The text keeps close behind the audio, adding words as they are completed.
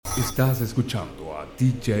Estás escuchando a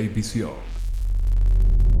DJ Visión.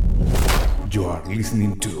 You are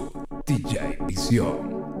listening to DJ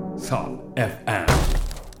Visión, Sub FM.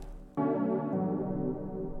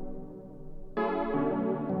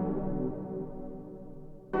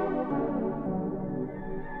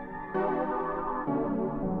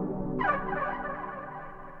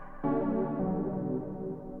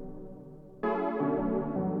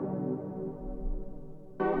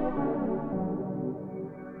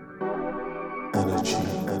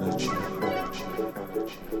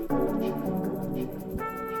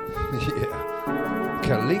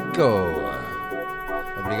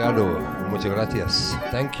 Muchas gracias.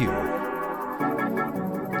 Thank you.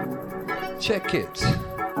 Check it.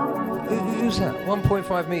 Who's that?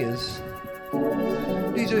 1.5 meters.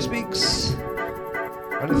 DJ speaks.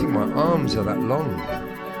 I don't think my arms are that long.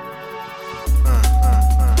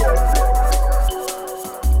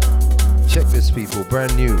 Check this, people.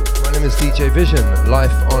 Brand new. My name is DJ Vision.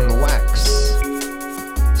 Life on WaX.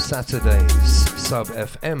 Saturdays. Sub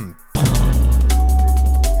FM.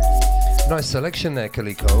 Nice selection there,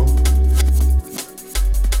 Kaliko.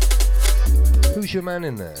 Who's your man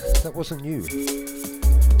in there? That wasn't you.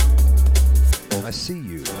 I see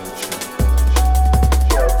you.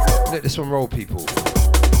 Let this one roll, people.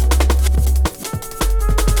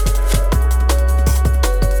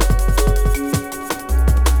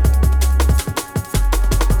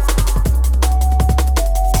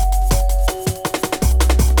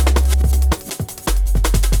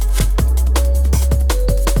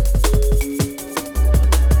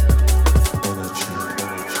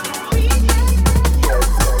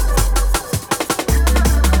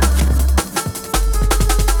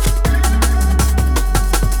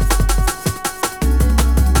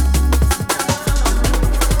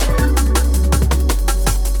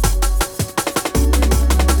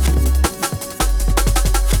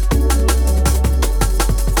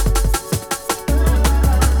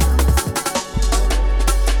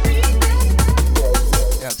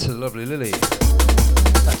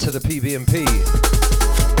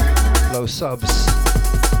 Subs,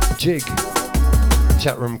 Jig,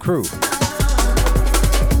 chat room crew.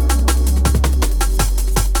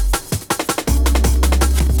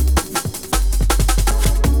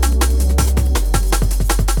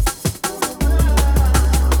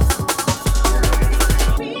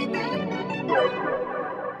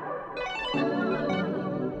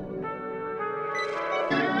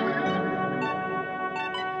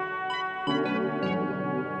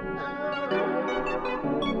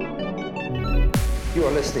 You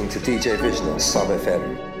are listening to DJ Vision on Sub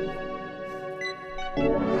FM.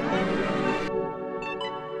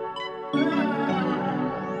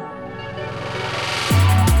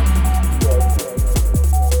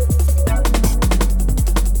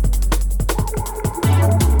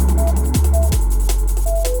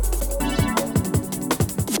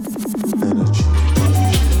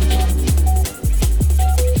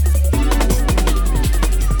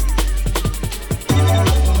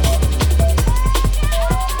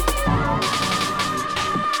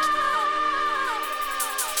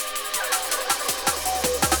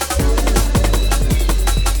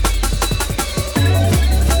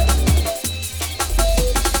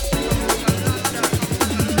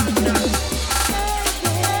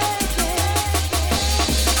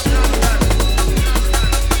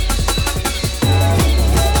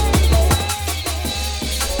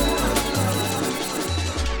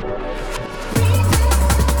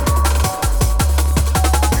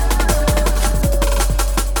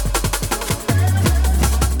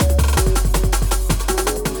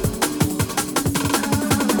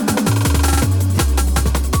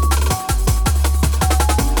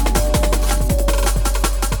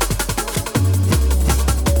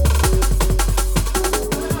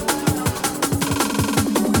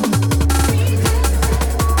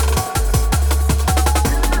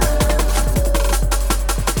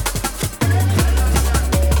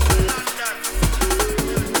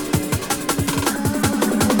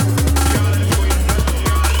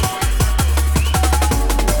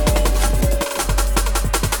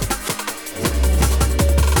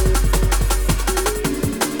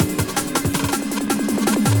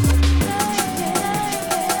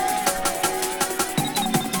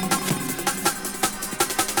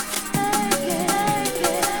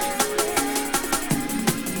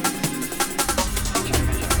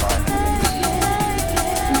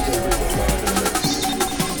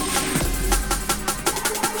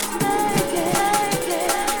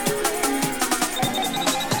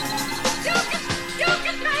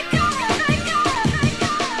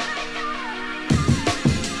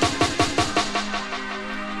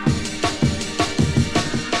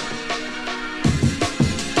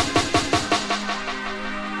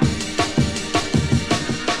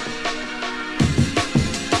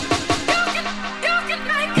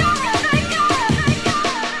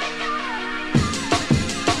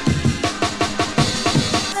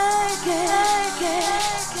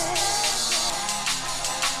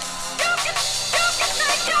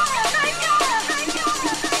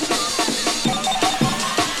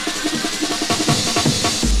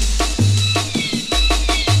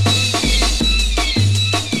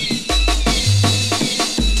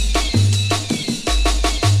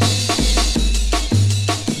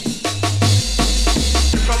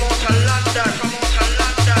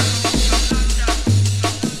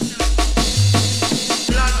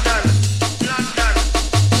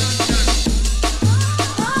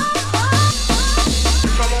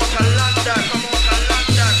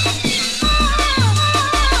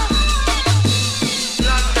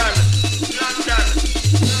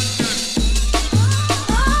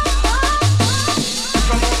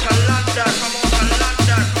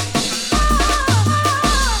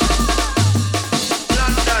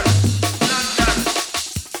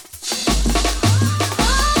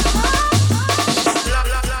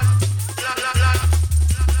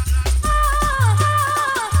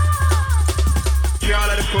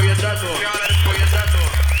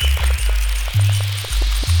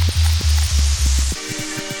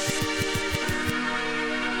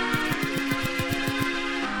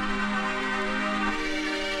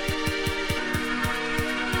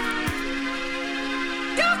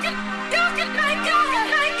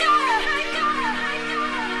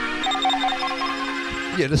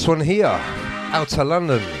 Yeah, this one here, Outer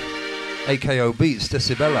London, AKO Beats,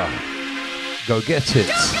 Decibella. Go get it.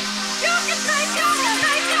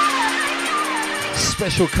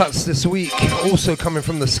 Special cuts this week, also coming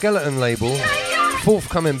from the Skeleton label,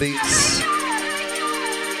 Forthcomin Beatz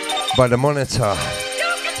by The Monitor,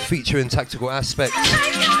 featuring Tactical Aspect.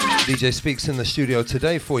 DJ Speaks in the studio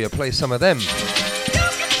today for you. Play some of them.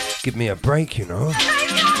 Give me a break, you know.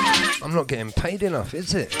 I'm not getting paid enough,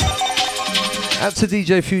 is it? Out to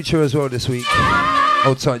DJ Future as well this week.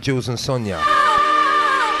 Hold tight, Jules and Sonia.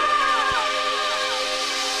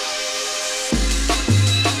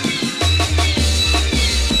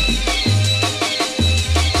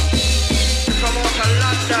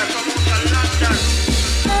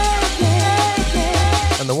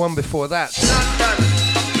 And the one before that,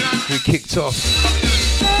 we kicked off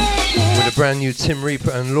with a brand new Tim Reaper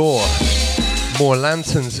and Law, More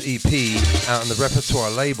Lanterns EP out on the Repertoire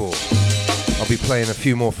label. I'll be playing a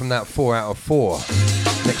few more from that 4 out of 4.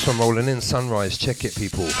 Next one rolling in, Sunrise. Check it,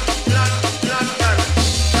 people.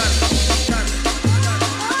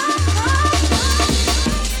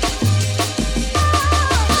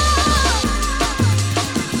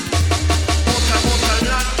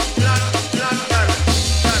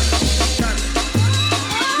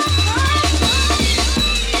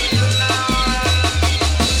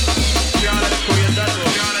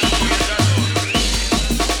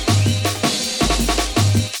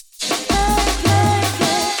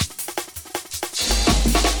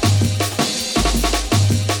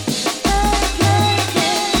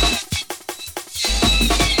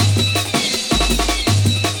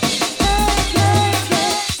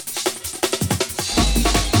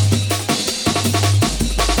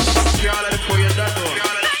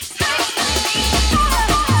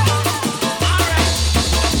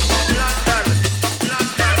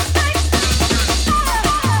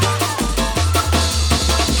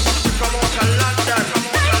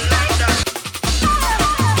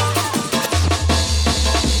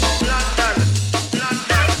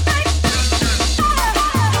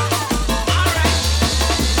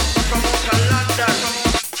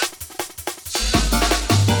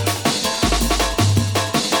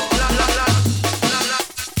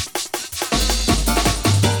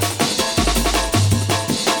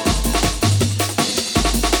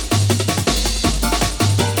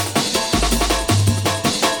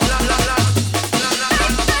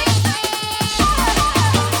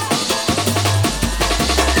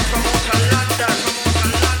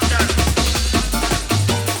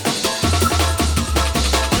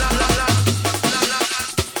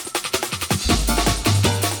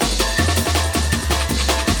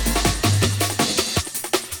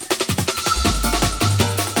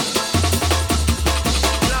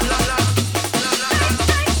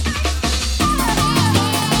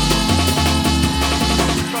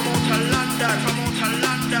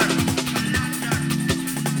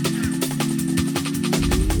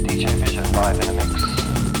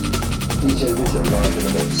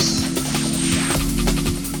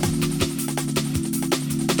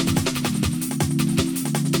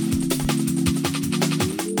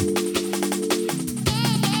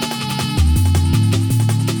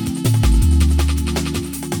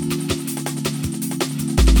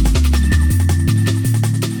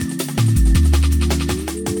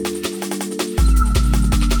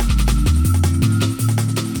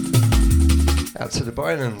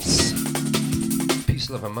 Peace,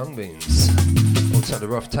 love and mung beans. Also the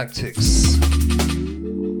Rough Tactics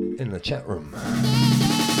in the chat room.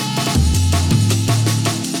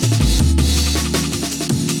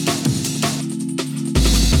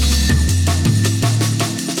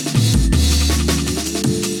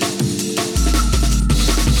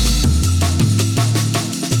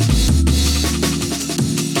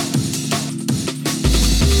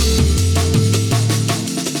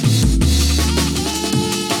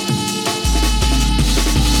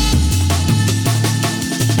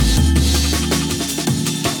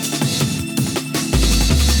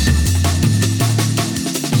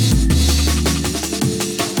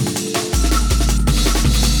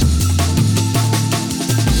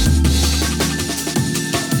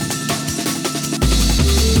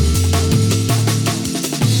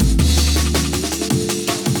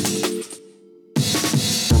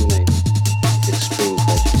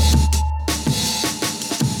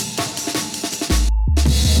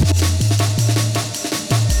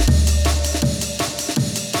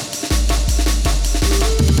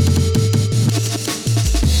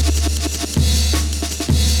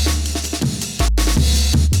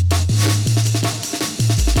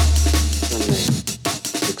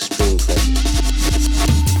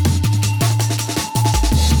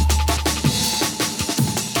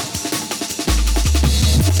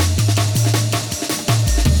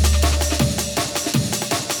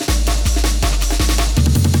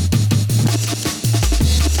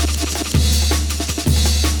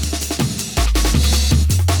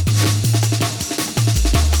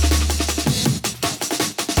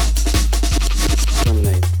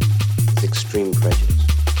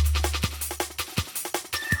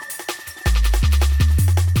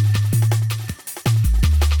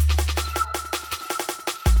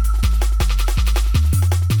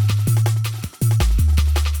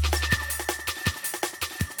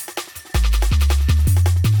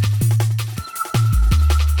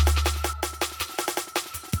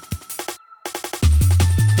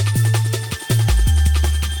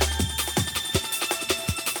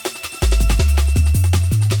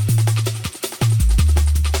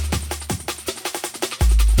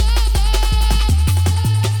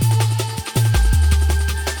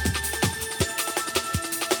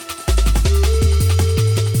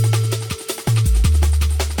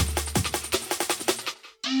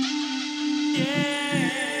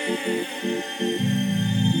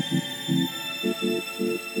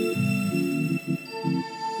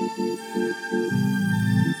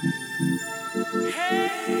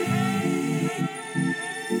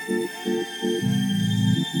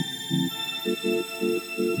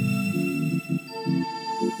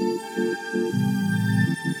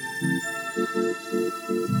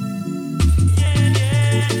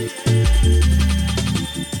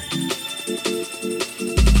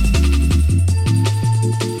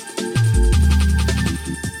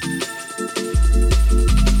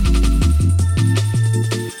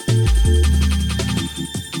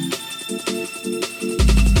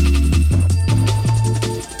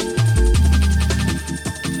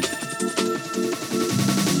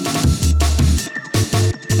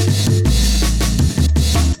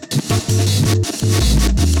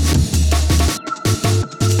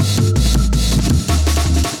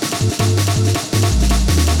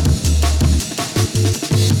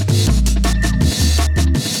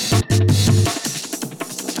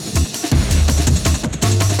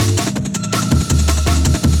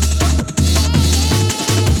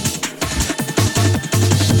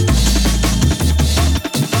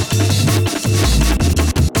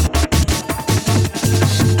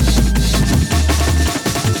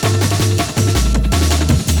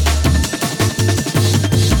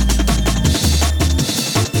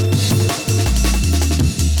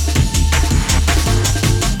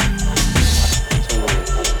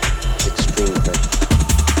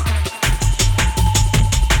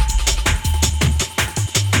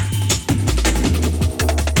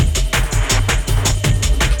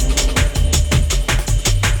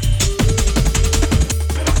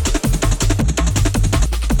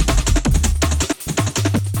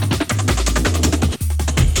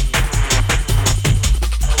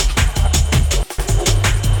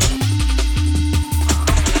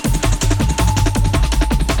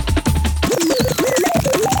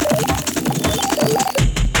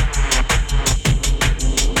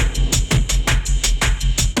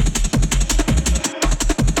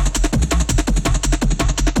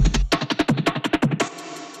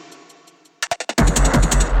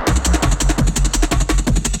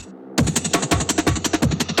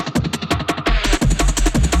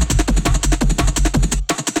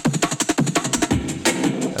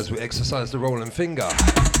 besides the rolling finger.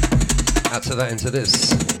 Add to that into this.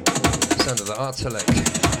 Sound of the Artilec.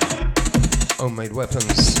 Homemade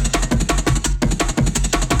weapons.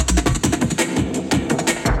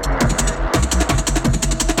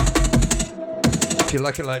 If you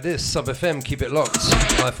like it like this, Sub FM, keep it locked.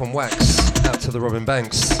 Live on WaX. Out to the Robin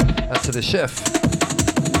Banks. Out to the chef.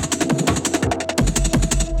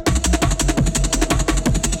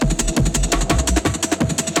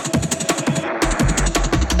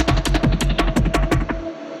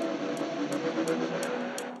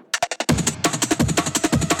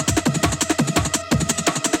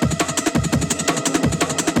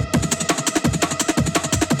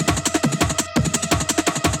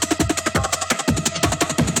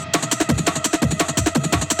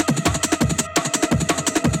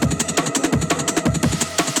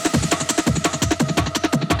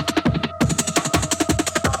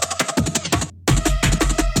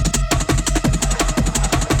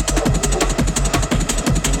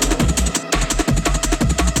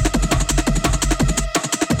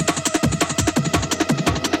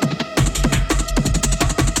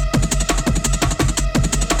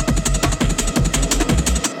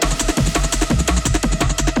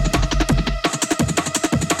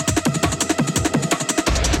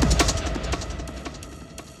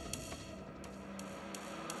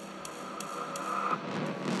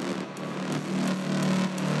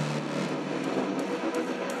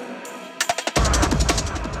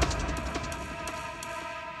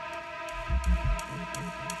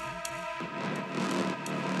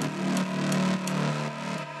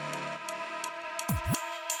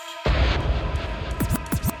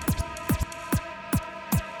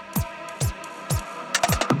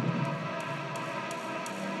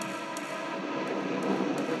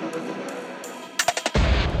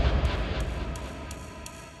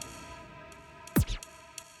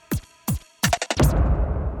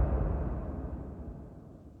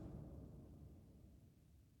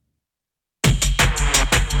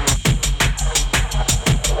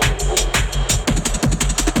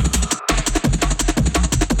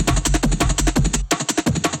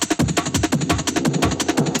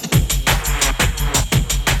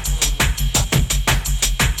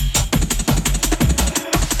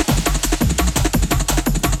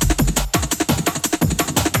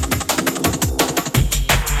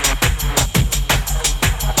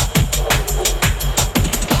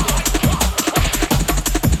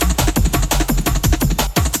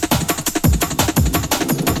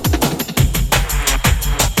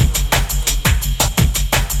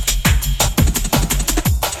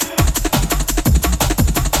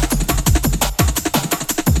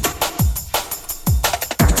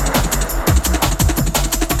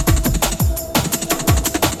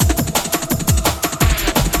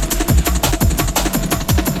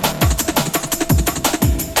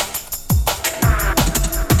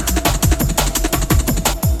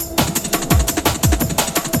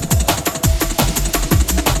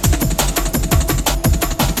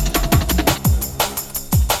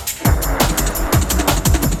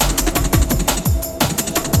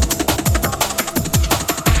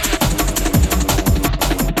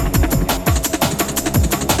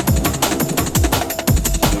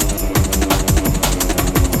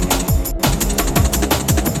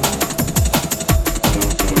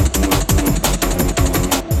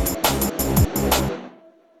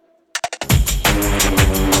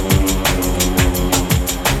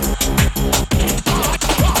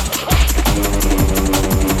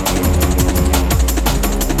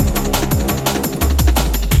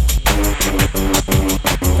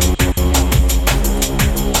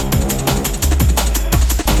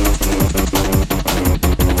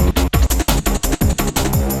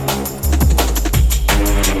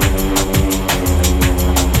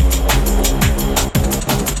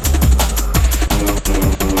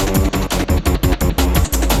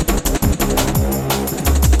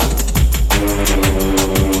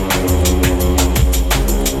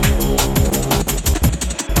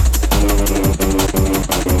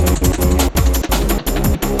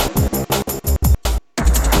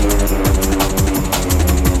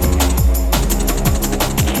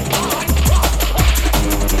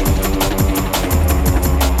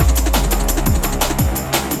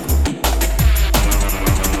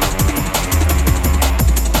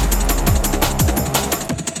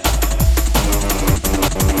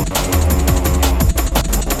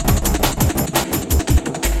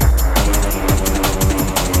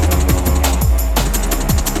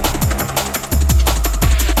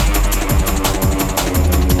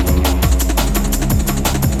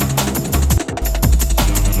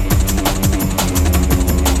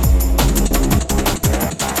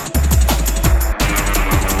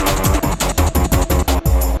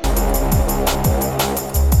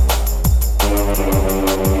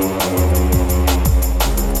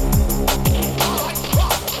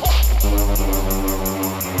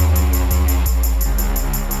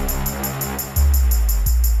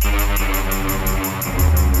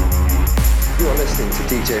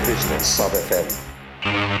 DJ Business Sub FM.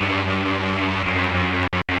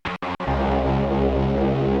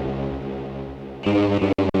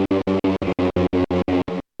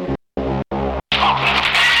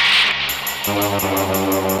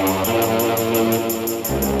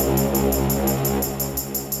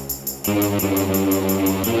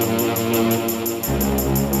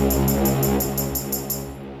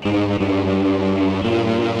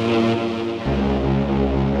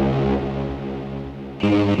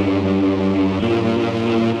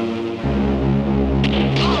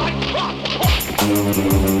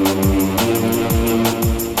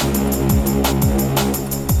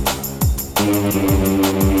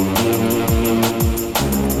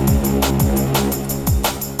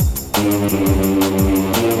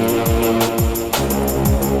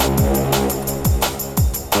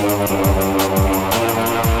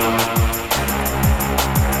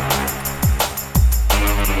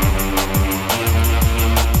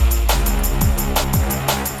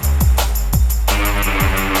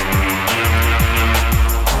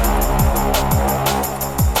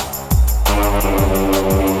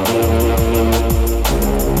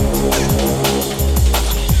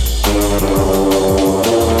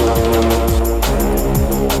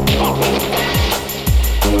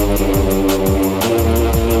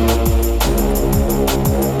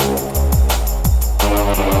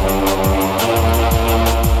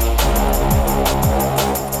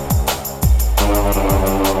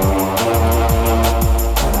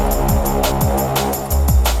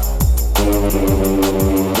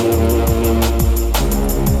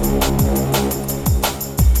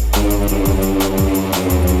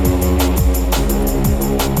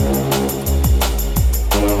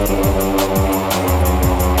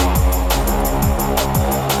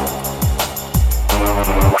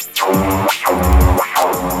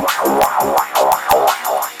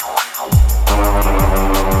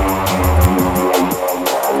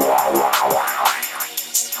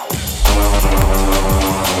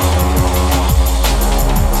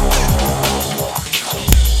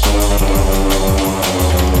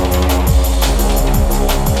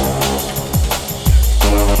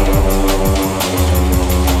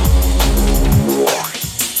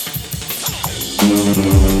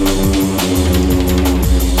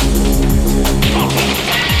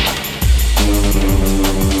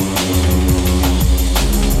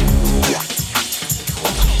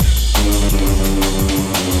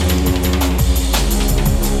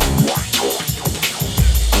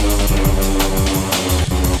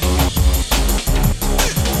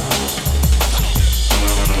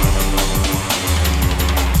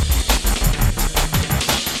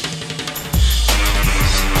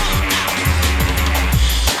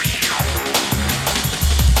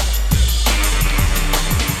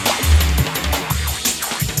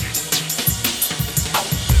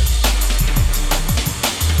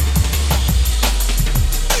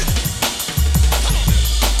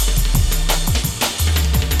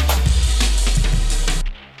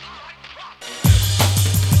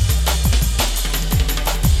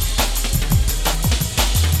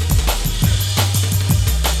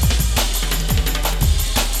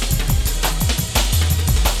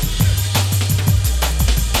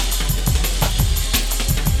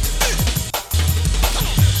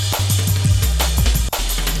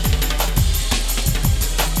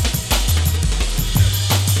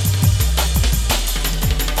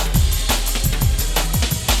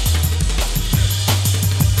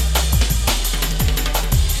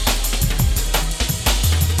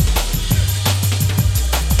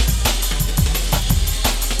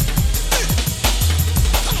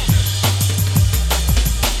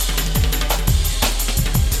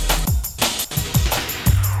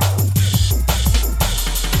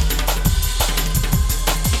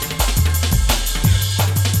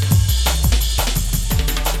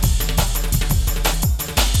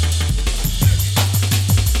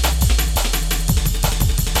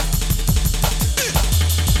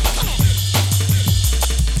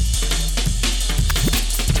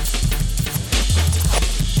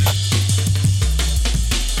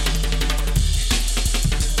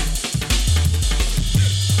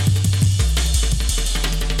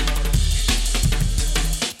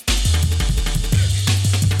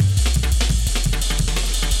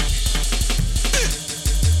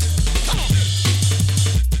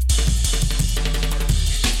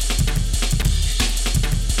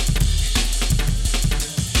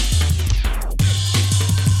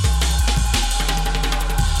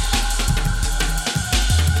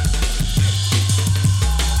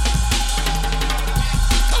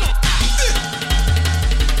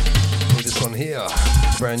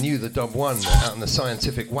 brand new, the Dub 1, out on the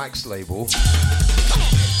Scientific WaX label.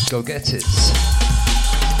 Go get it.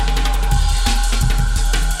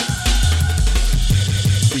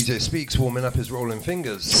 DJ Speaks warming up his rolling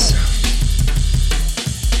fingers.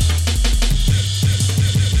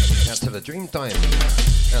 Out to the Dream Time.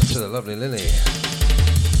 Out to the lovely Lily.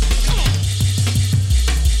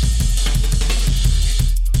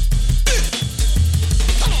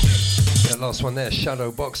 That last one there,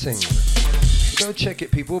 Shadow Boxing. Go check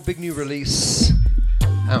it, people. Big new release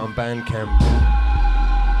out on Bandcamp.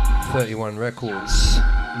 31 records,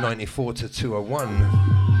 94 to 201.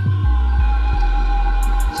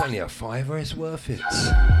 It's only a $5, it's worth it.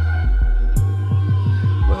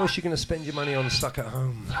 What else are you going to spend your money on stuck at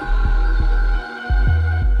home?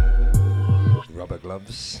 Rubber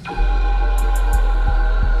gloves.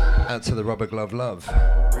 Out to the rubber glove love.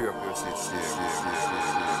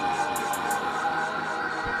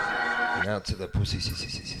 And out to the pussy.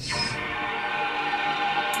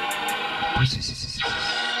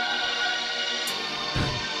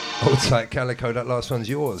 Hold tight, Calico, that last one's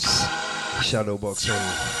yours. Shadow Boxing.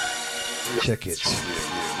 Check it.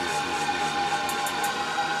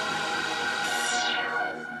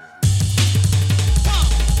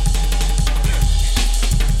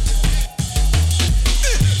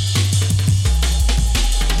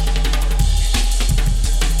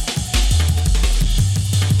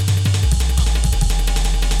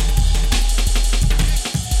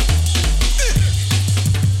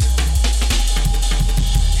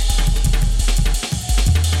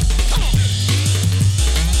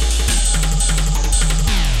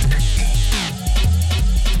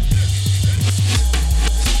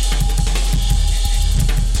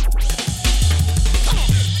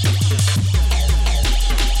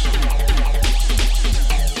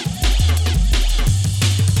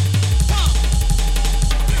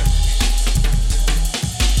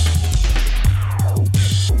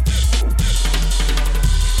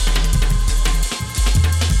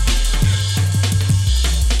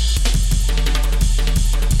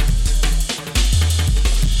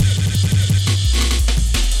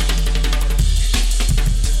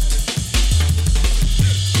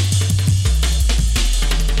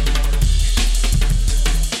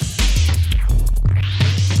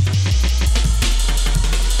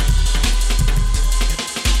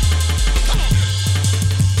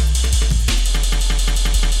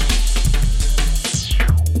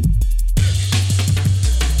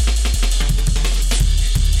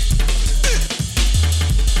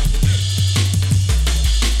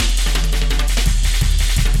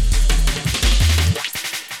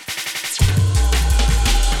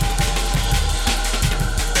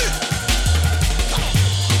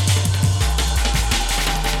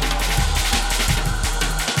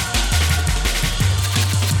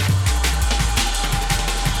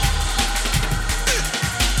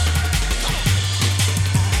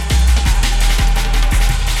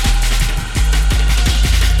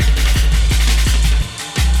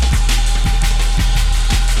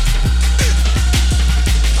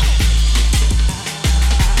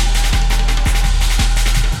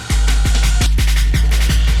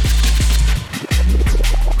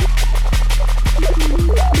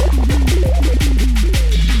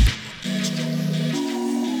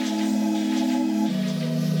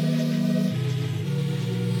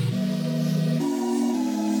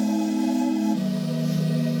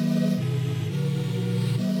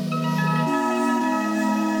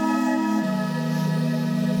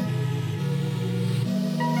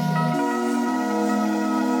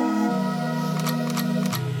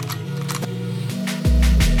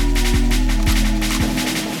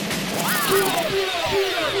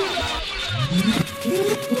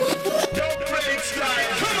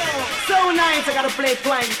 play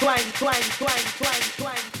clang.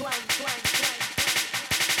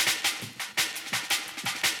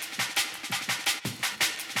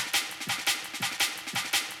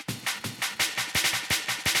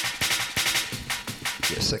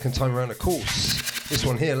 Yeah, second time around the course. This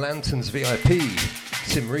one here, Lanterns VIP.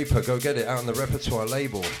 Tim Reaper, go get it out on the Repertoire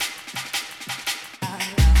label.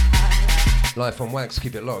 Life on WaX,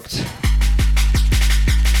 keep it locked.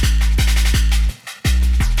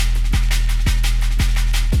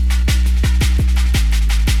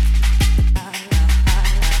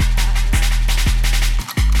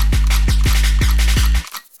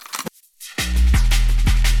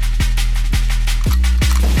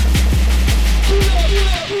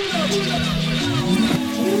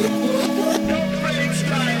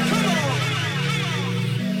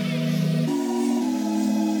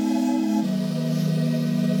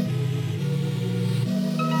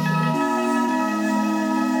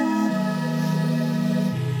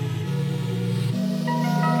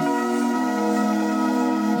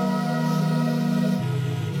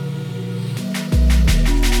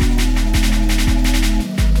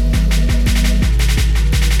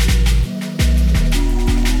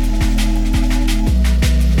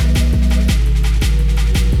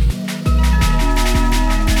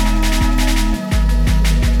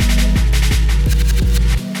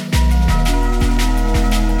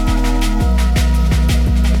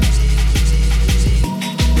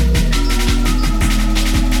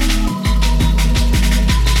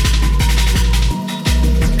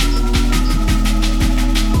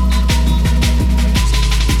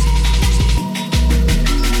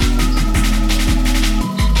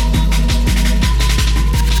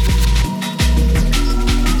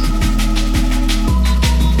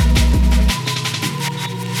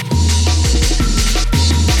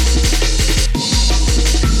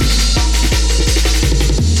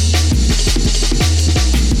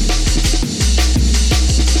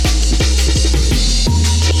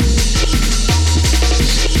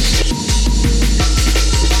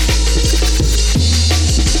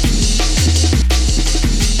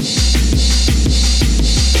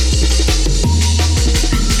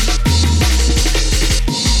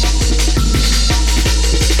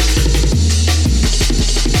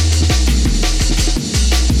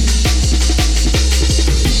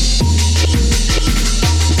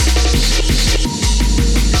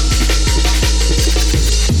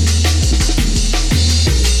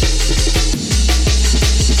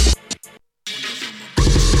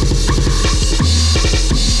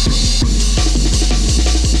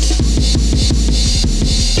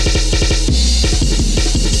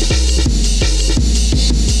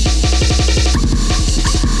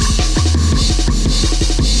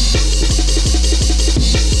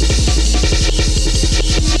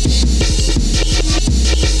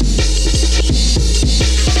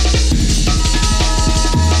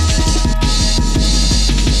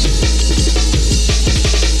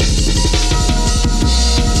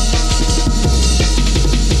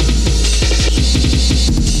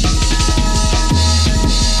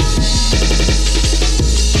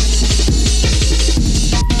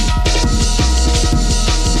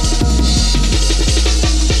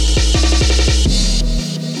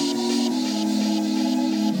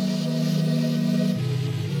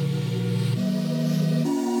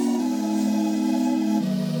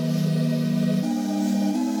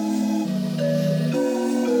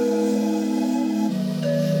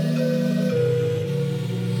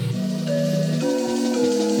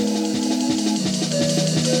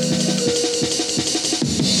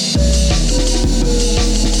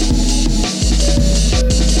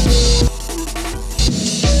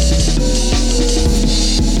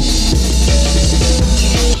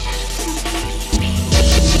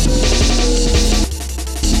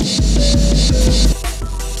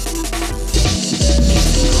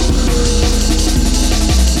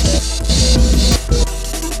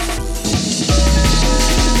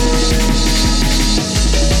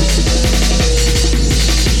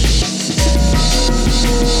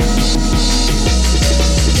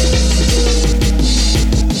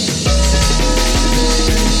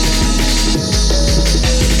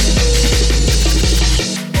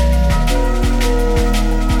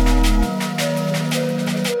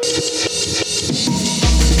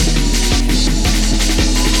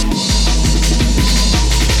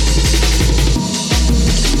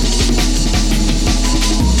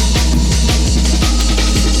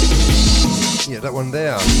 Get that one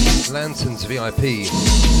there. Lanterns VIP.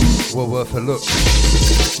 Well worth a look.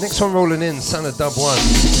 Next one rolling in, Sana Dub 1,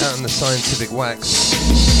 out in the Scientific WaX.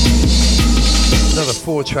 Another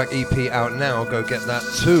 4-track EP out now, go get that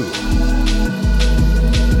too.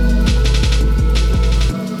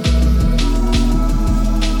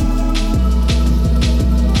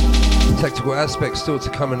 Tactical aspects still to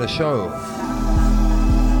come in the show.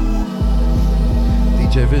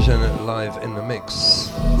 DJ Vision live in the mix.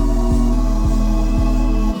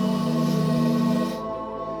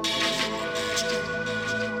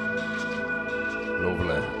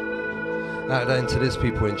 Lovely. Out there into this,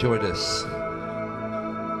 people, enjoy this.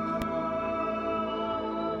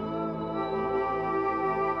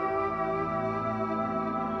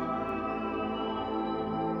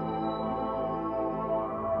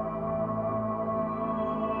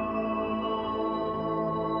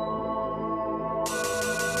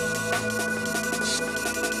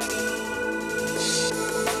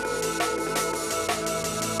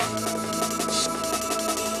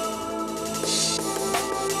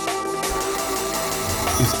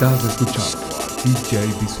 Estás escuchando a DJ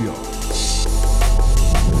Visión.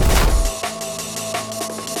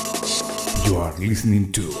 You are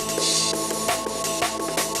listening to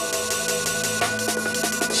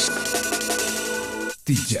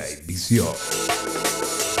DJ Visión.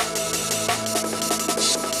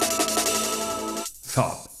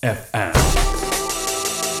 Sub FM.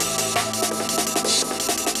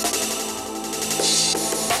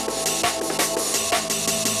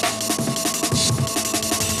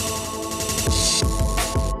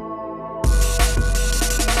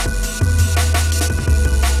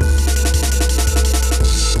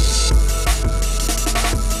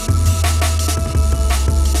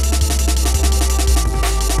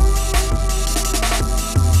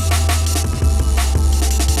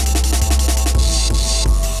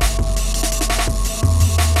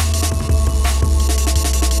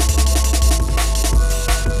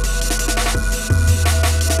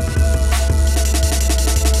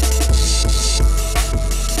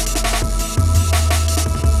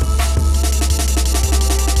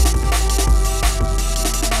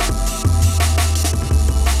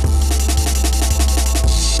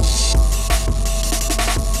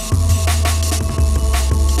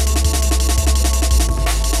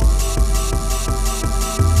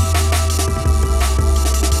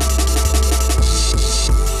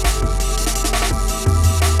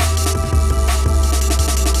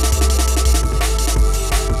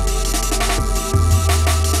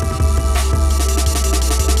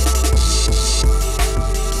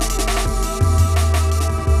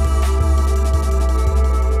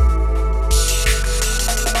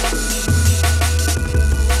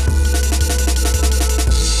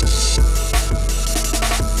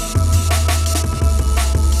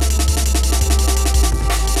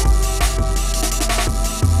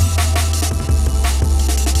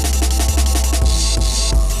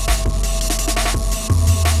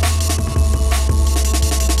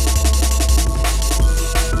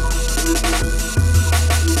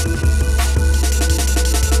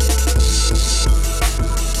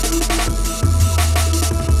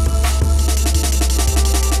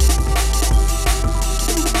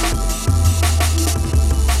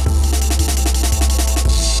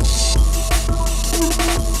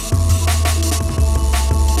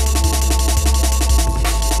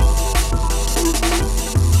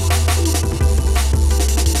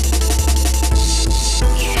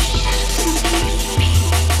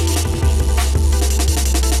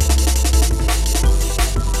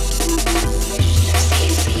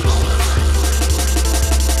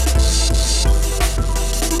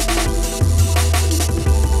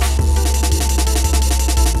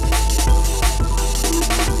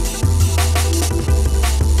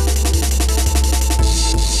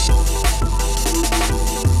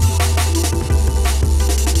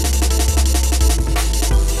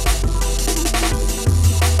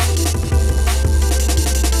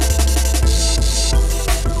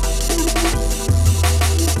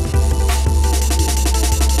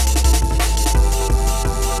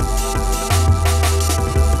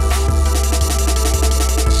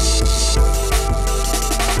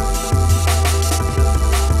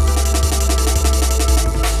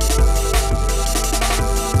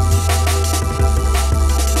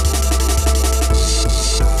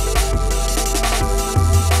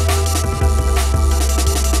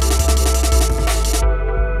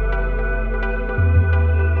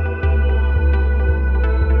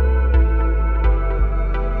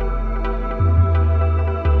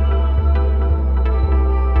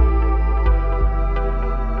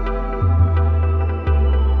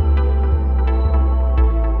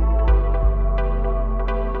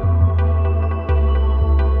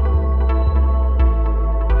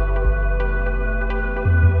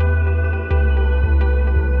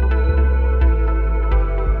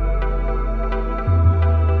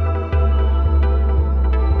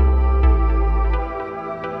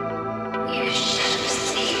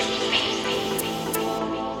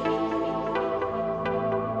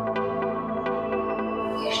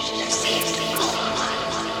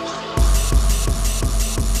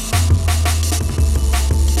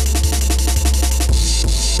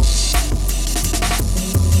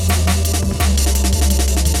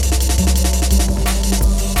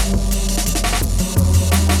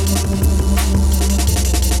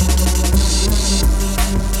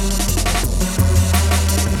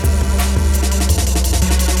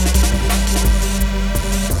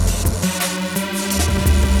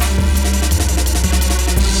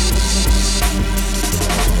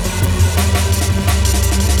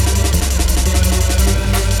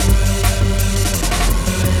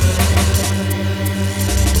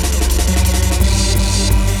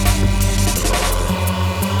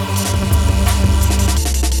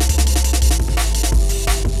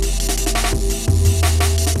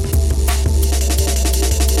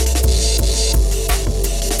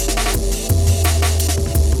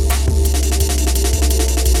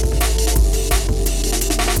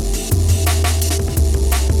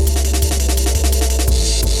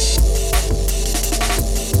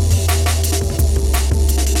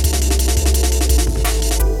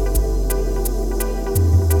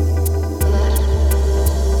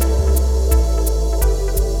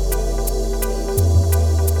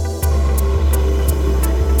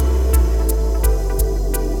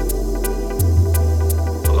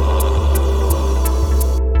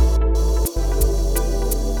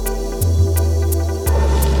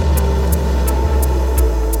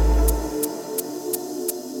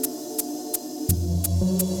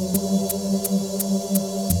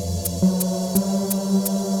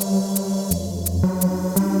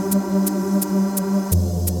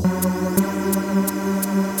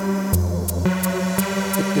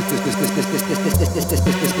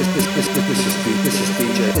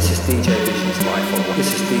 This is DJ Vision's life on.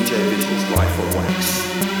 This is DJ Vision's life on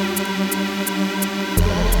WaX.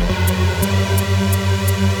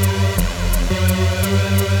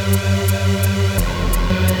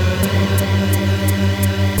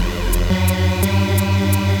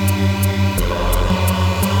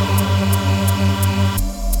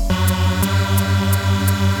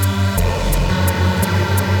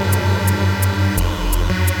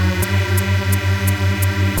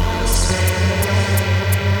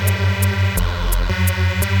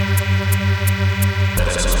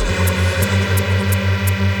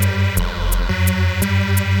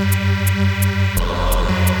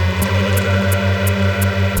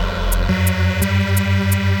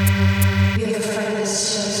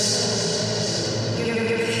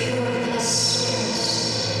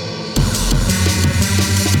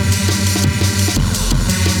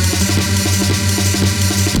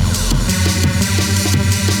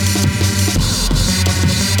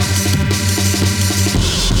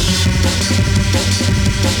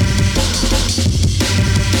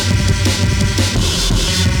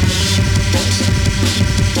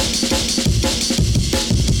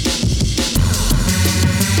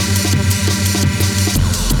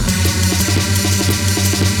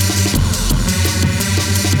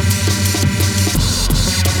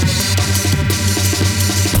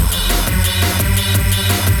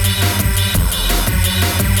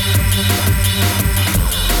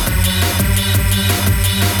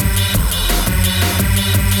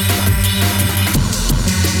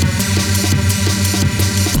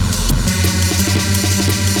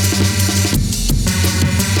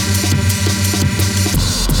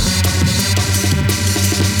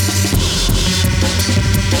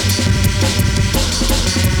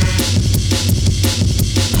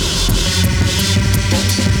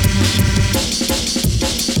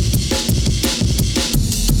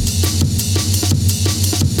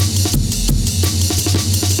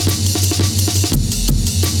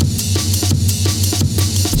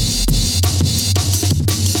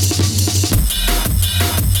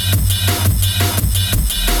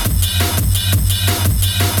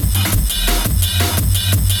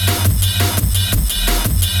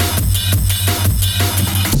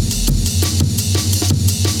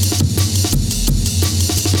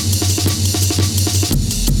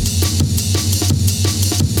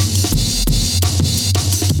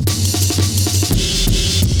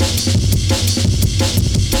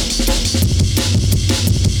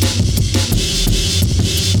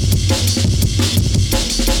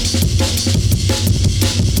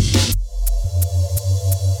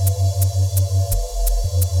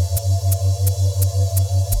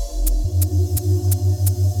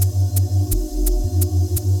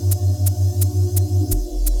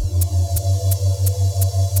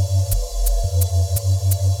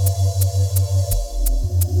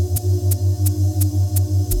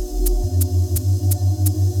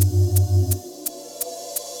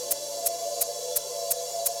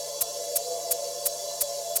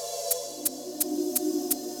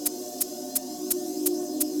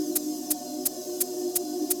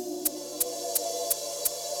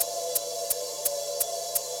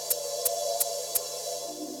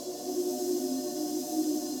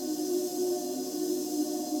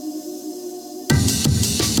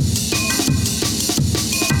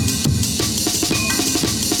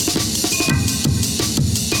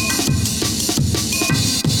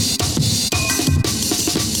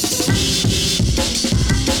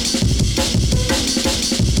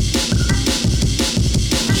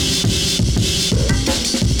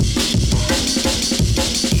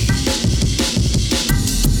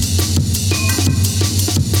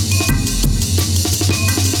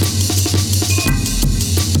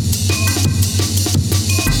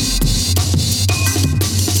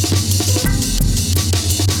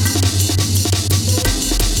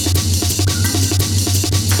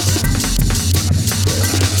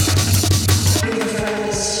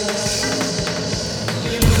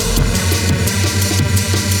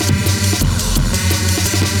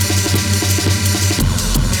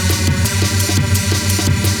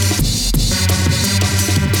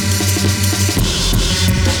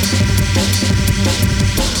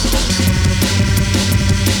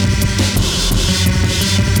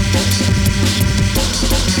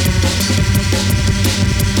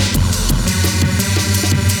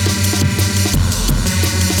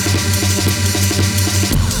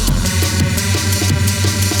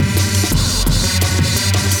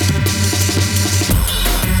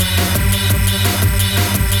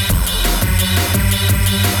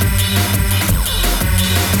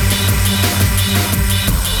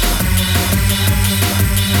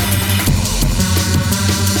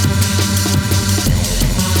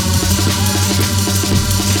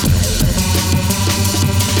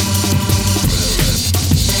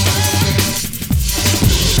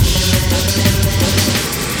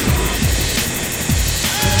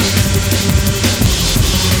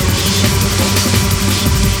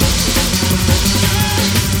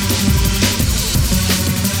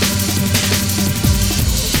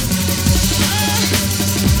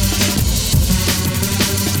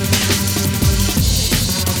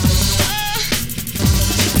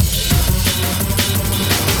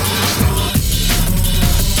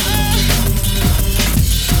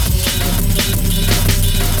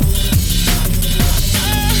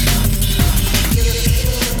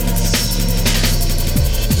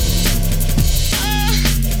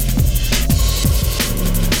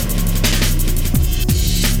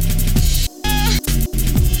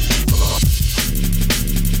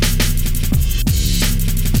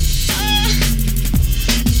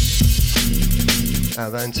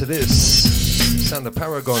 Into this Sound of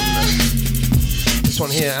Paragon. This one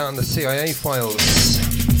here out on the CIA files,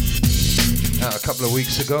 out a couple of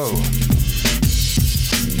weeks ago.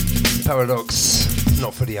 Paradox,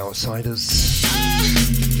 not for the outsiders.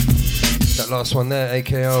 That last one there,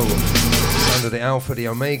 AKO, Sound of the Alpha, the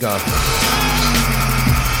Omega.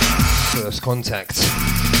 First Contact.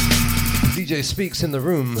 DJ Speaks in the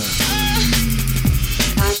room.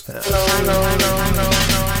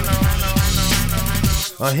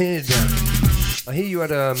 I hear you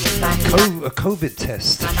had a COVID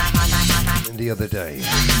test the other day.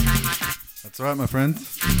 That's right, my friend.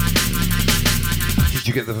 Did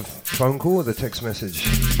you get the phone call or the text message?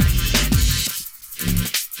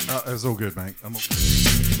 It was all good, mate. I'm all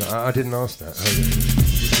good. No, I didn't ask that.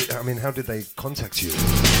 I mean, how did they contact you?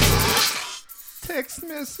 Text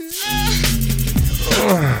message.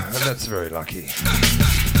 And that's very lucky.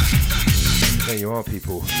 There you are,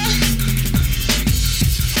 people.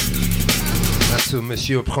 That's to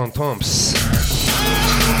Monsieur Printemps.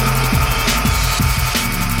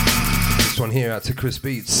 This one here out to Chris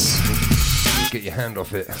Beatz. Get your hand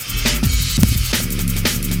off it.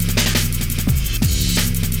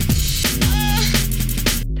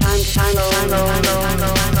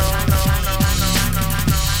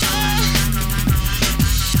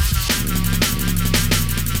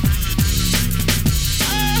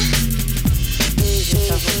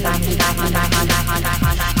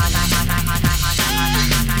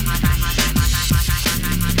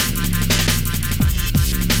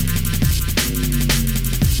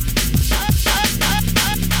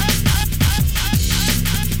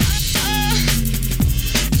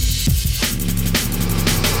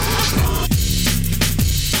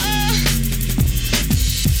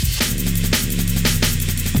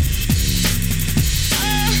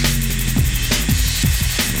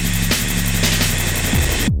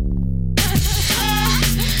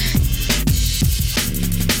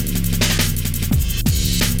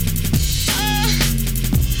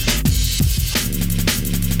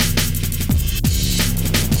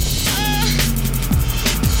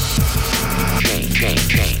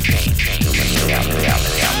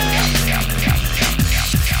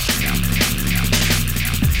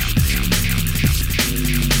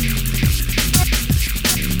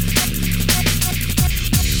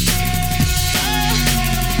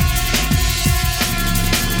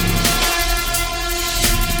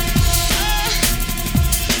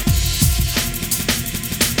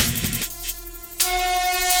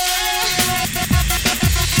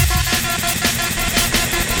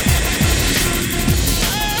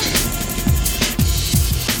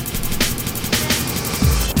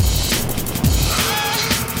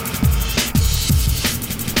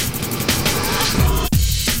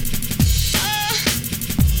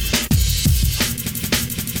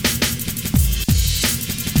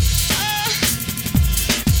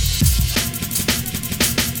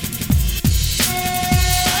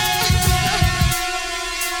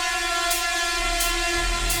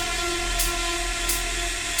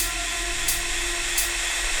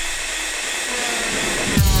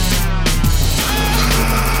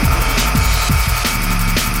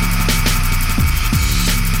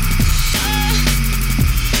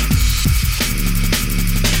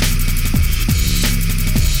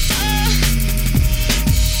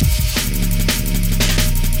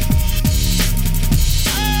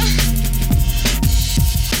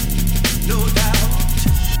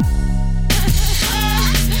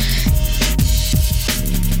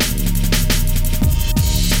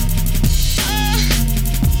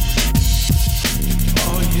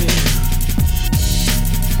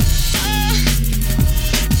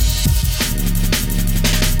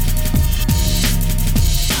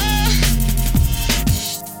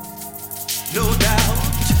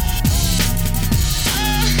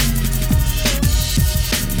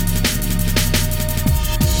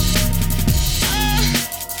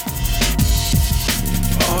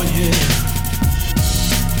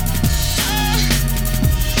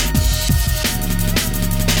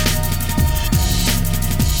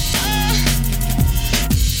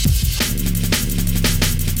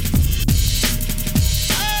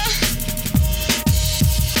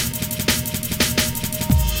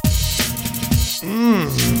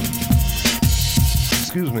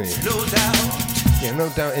 Excuse me. No doubt. Yeah, no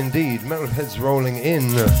doubt indeed. Metalheads rolling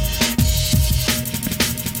in.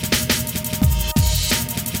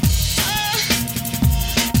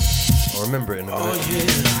 I'll remember it in a minute. Oh,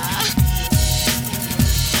 yeah.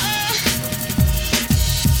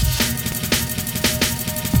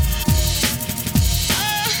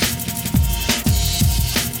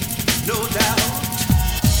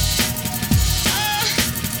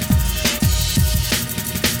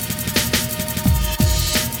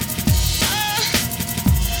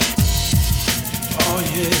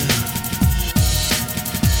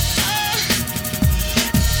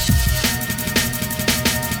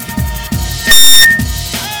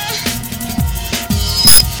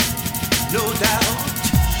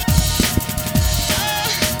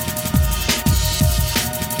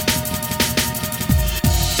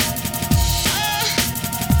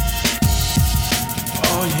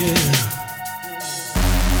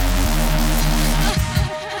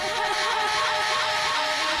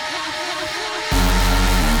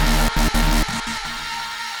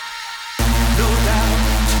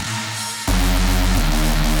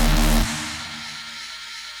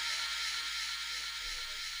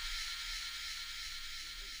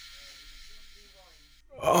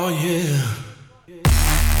 Oh yeah.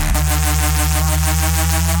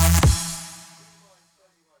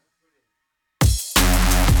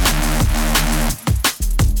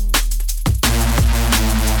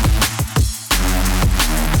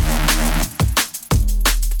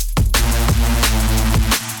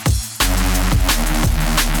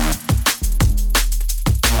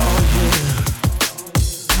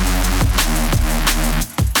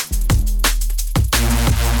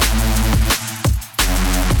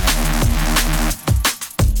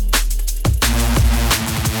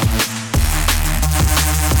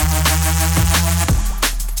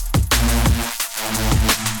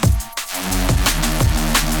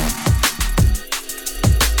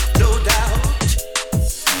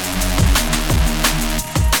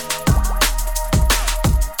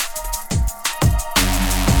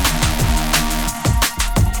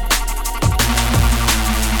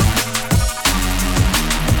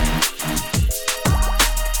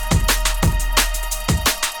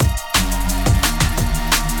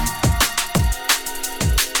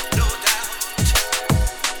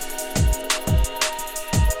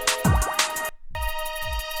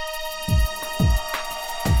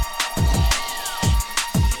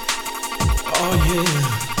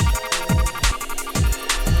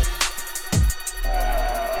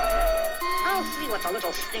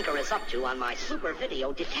 On my super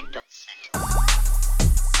video detector set.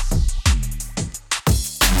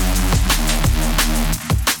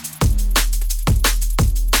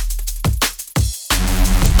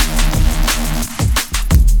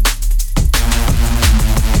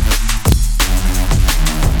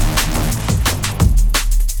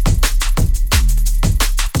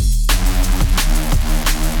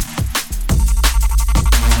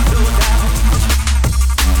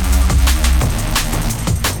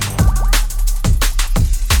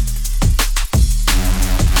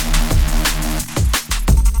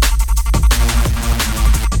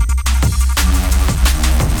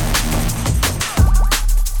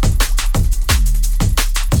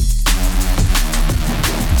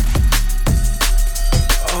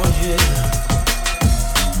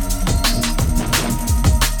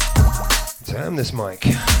 This mic.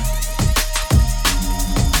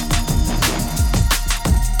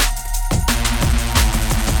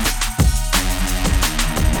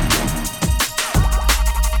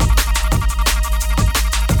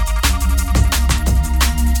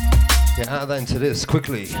 Get out of that into this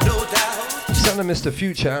quickly. Son of Mr.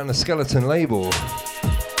 Future on a Skeleton label.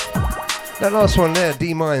 That last one there,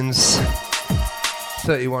 D-Mines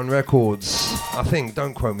 31 Records. I think,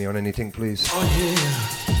 don't quote me on anything, please. Oh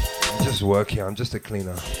yeah. Just work here, I'm just a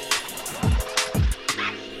cleaner.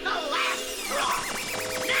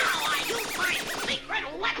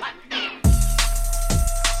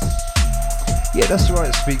 Yeah, that's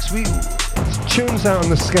right, Speaks. We tunes out on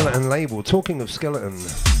the Skeleton label. Talking of Skeleton,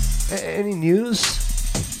 any news?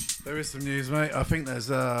 There is some news, mate. I think there's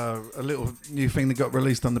a little new thing that got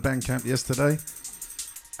released on the Bandcamp yesterday.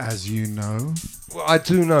 As you know. Well, I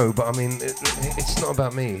do know, but I mean, it's not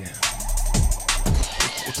about me.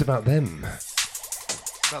 It's about them.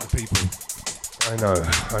 About the people. I know.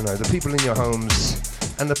 The people in your homes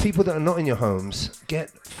and the people that are not in your homes,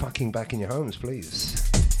 get fucking back in your homes, please.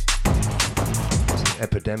 It's an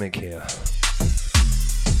epidemic here.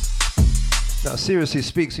 Now, seriously,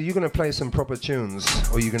 Speaks, are you going to play some proper tunes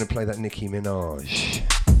or are you going to play that Nicki Minaj?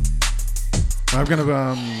 I'm going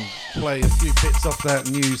to play a few bits off that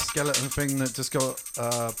new Skeleton thing that just got...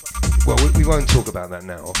 well, we won't talk about that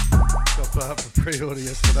now. Got put up for pre-order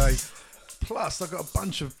yesterday. Plus, I got a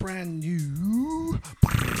bunch of brand new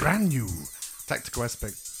Tactical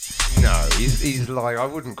Aspect. No, he's like, I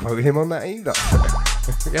wouldn't quote him on that either.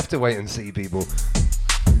 You have to wait and see, people.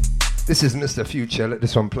 This is Mr. Future. Let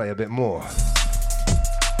this one play a bit more.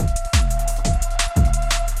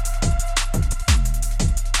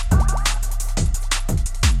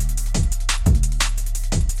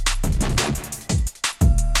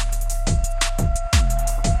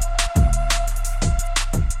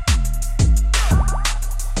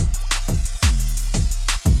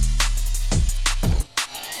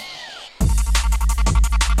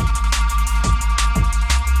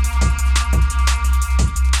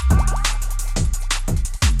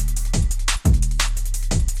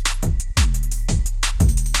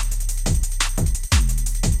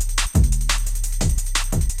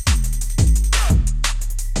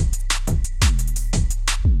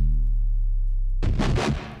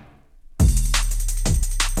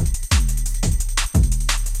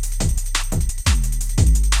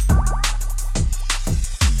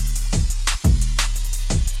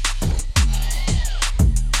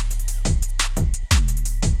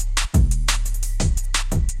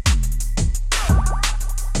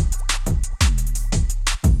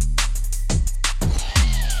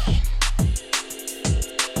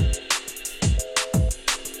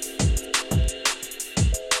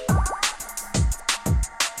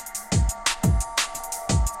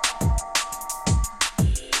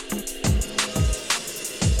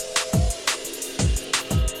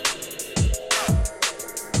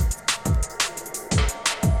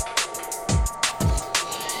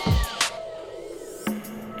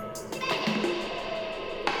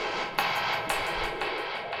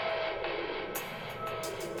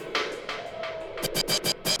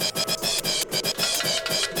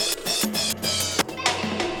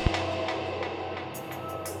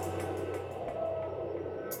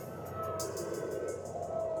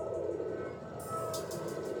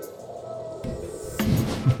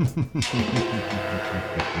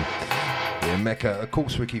 Yeah, Mecca, of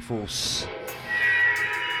course, Ricky Force.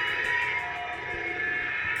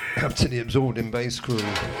 Up to the Absorbed Bass crew.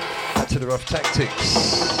 Up to the Rough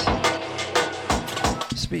Tactics.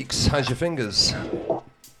 Speaks, how's your fingers?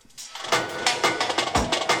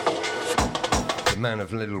 The man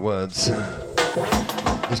of little words.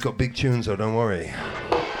 He's got big tunes, so don't worry.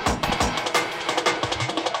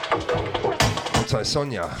 Anti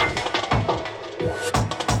Sonia.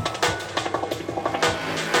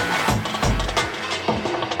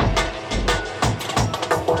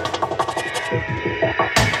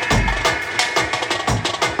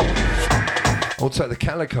 Also the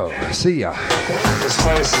Calico. See ya. This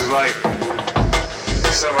place is like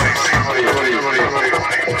somebody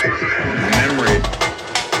memory.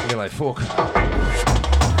 You're like fuck.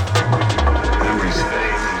 Memory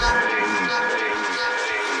stains.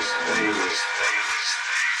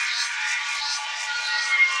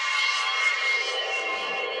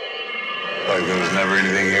 Like there was never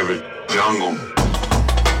anything here but jungle.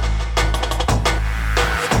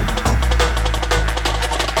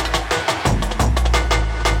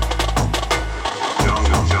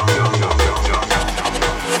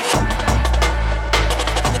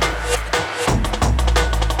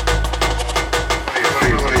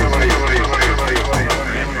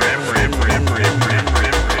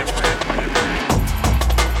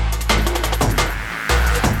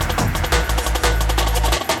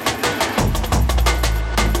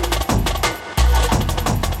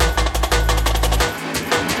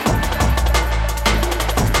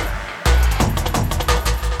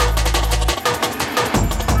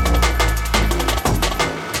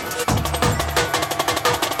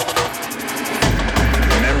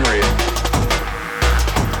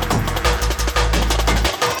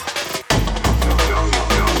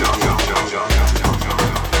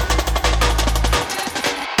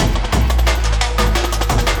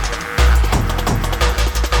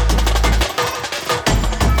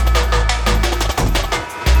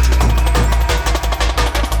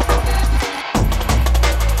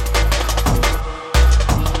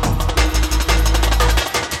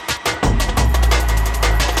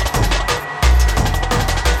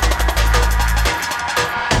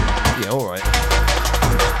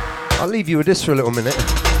 Leave you with this for a little minute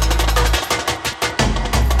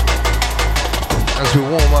as we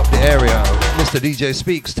warm up the area. Mr. DJ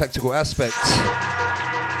Speaks, Tactical Aspect.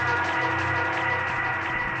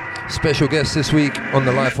 Special guest this week on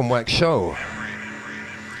the Live from WaX show.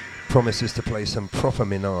 Promises to play some proper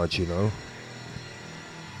Minaj, you know.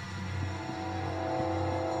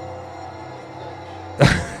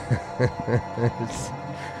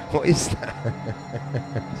 What is that?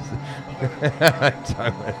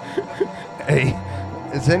 Hey,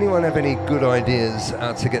 does anyone have any good ideas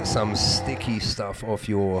how to get some sticky stuff off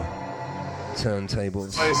your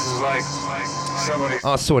turntables? Like somebody.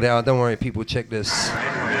 I'll sort it out, don't worry, people, check this.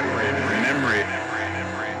 Memories.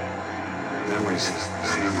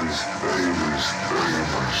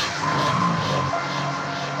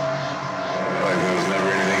 Like there was never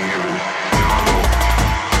anything here but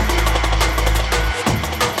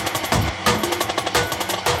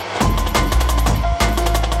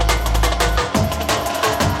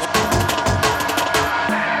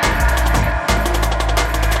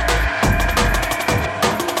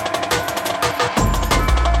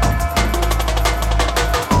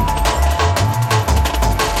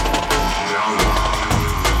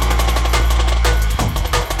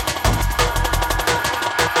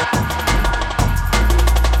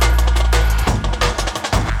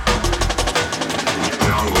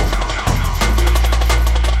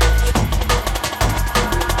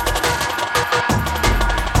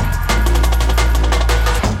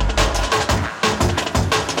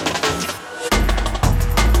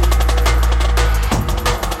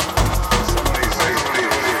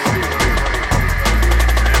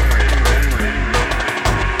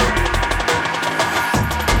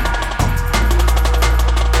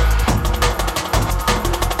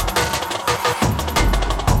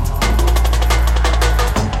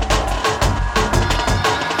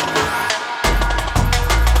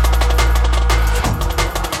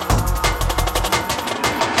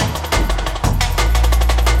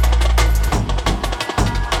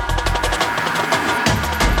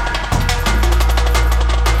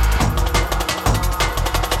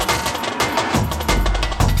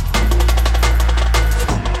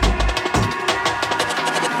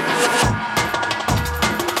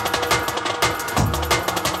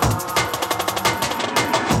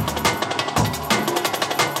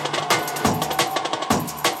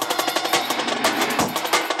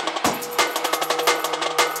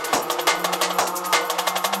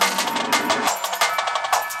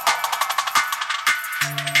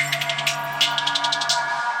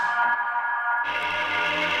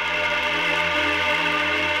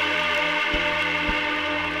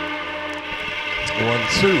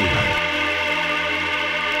 2.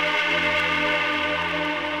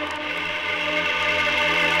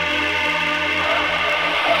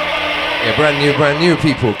 Yeah, brand new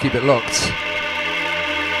people. Keep it locked.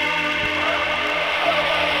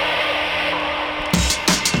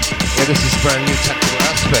 Yeah, this is brand new Tactical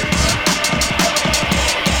Aspect.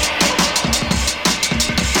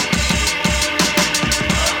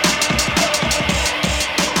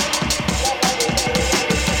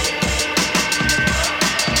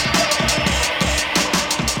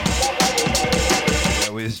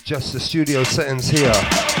 Just the studio settings here.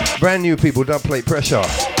 Brand new people, dub plate pressure.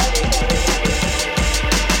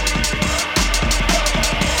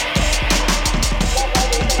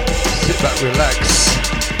 Sit back, relax.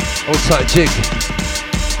 Hold tight jig.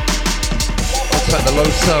 Hold tight the low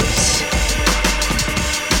subs.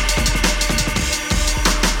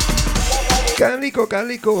 Calico,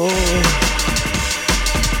 calico.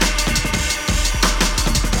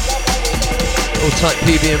 Hold tight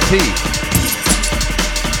PB&P.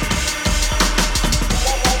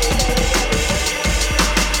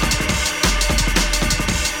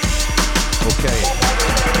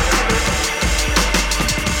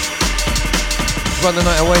 Run the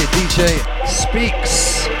night away, DJ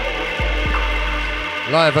Speaks.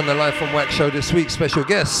 Live on the Live from WaX show this week, special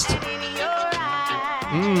guest.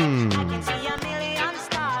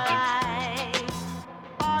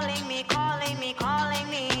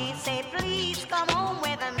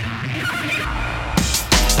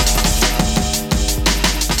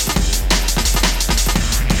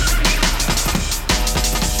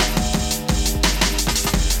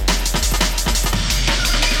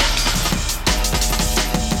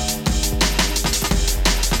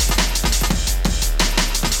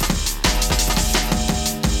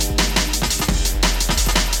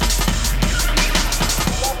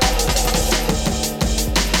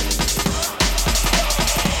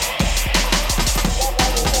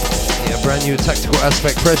 New Tactical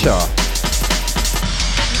Aspect pressure.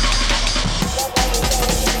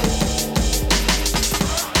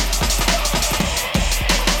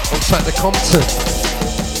 Outside the Compton.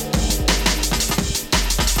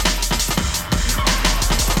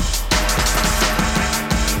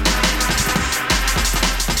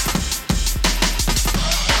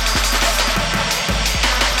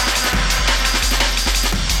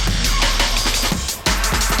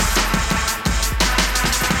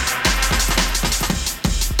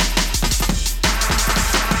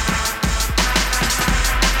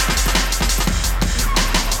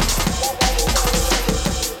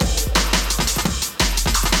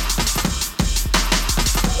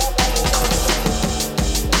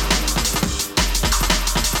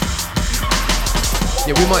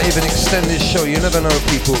 We might even extend this show, you never know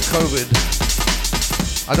people, COVID.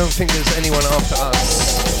 I don't think there's anyone after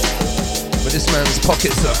us. But this man's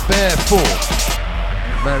pockets are bare full.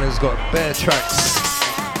 Man has got bare tracks.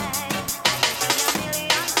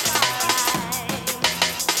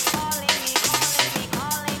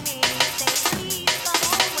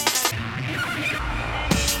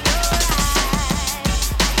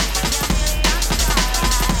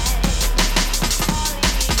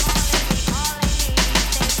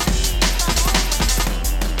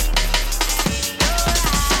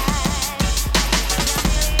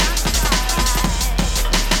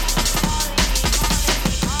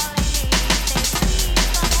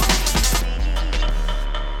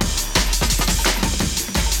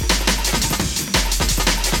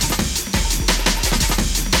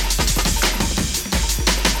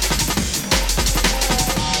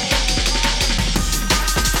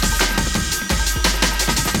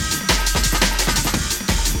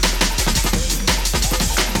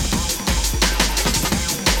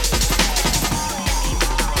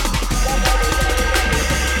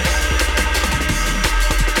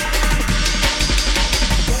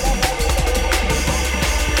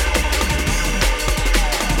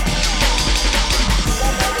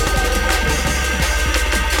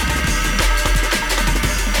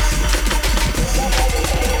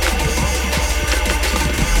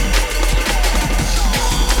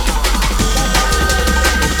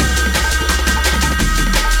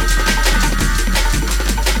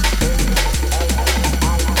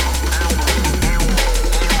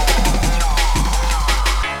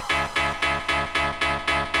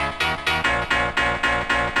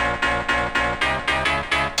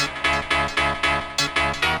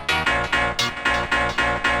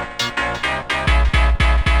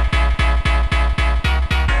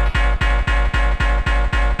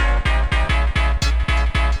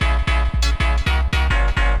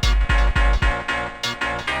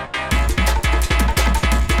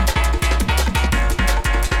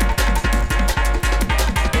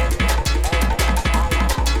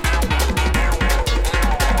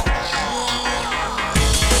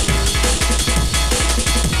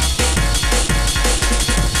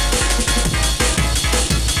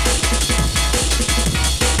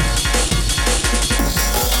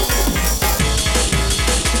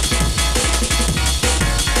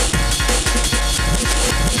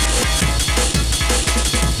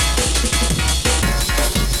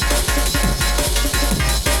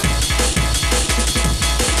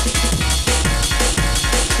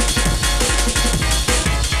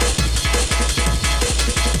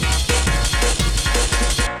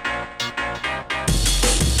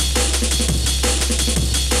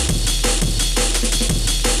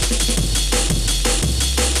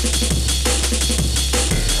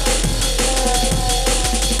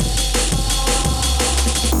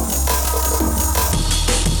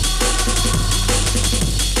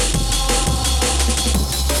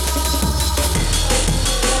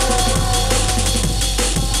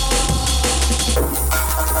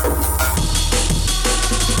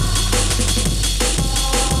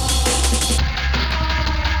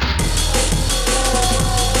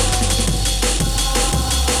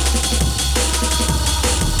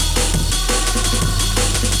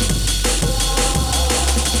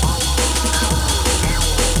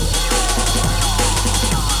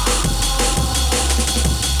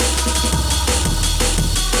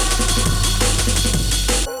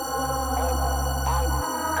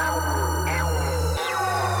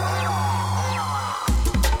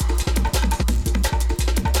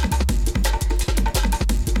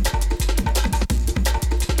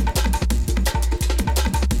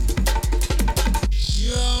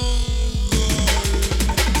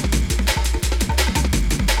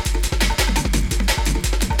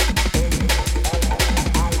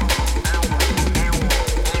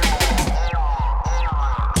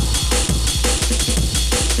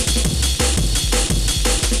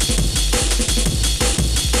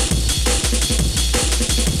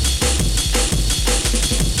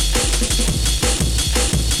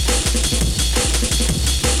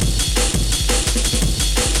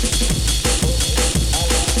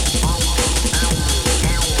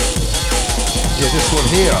 Yeah, this one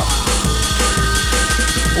here,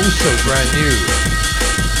 also brand new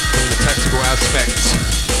from the tactical aspect.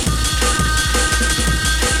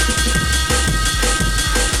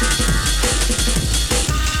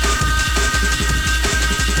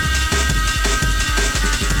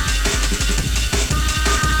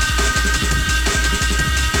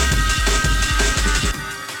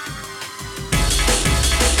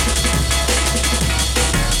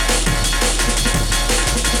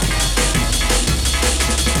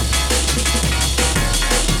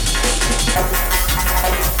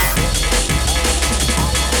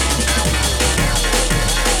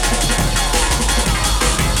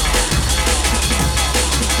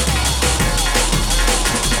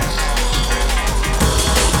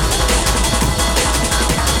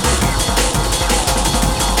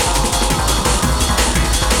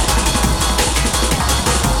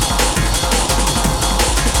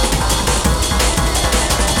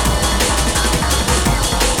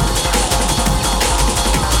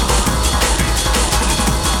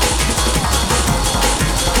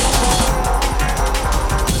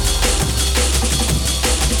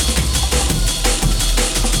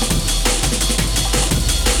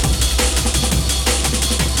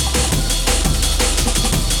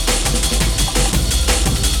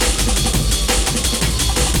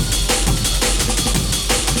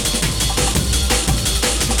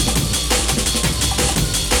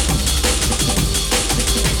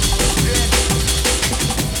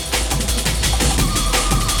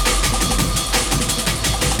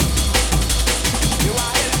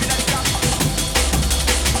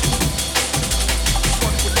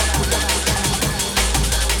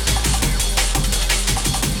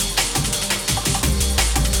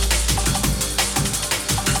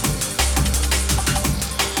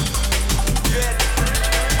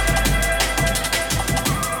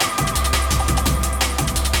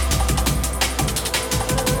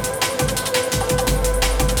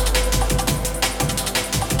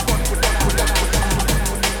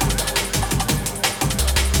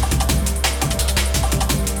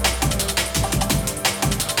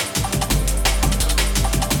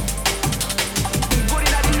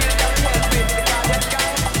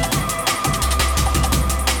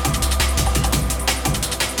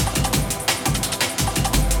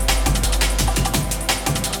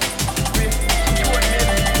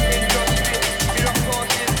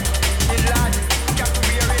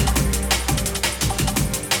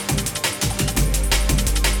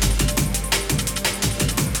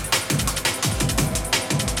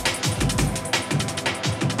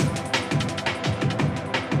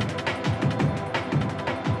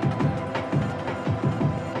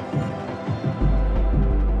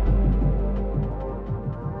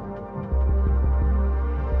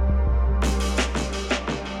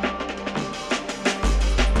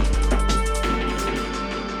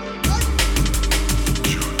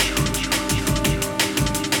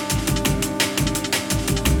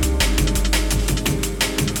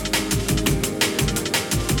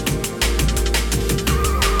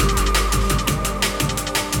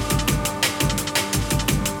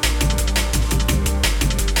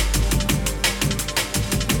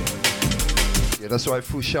 That's right,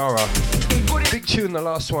 Fushara. Big tune, the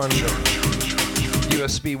last one,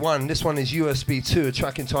 USB 1. This one is USB 2, a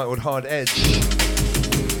track entitled Hard Edge.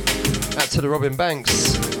 Out to the Robin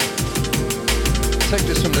Banks. Take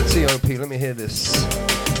this from the TOP, let me hear this.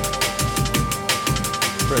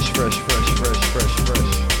 Fresh, fresh, fresh, fresh, fresh,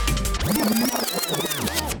 fresh.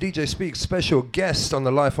 DJ Speaks, special guest on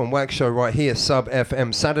the Life on WaX show right here, Sub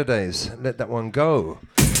FM Saturdays. Let that one go.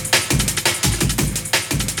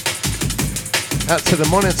 Out to the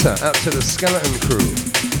Monitor, out to the Skeleton crew.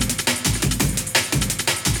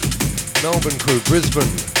 Melbourne crew,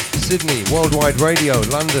 Brisbane, Sydney, Worldwide Radio,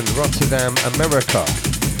 London, Rotterdam, America.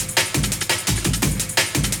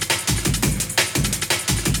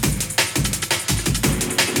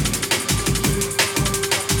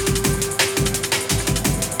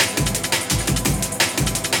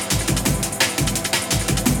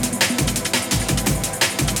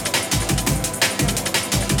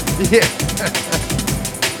 Yeah.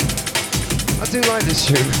 I do like this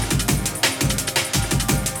tune.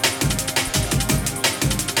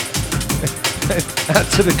 Out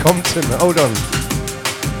to the Compton, hold on.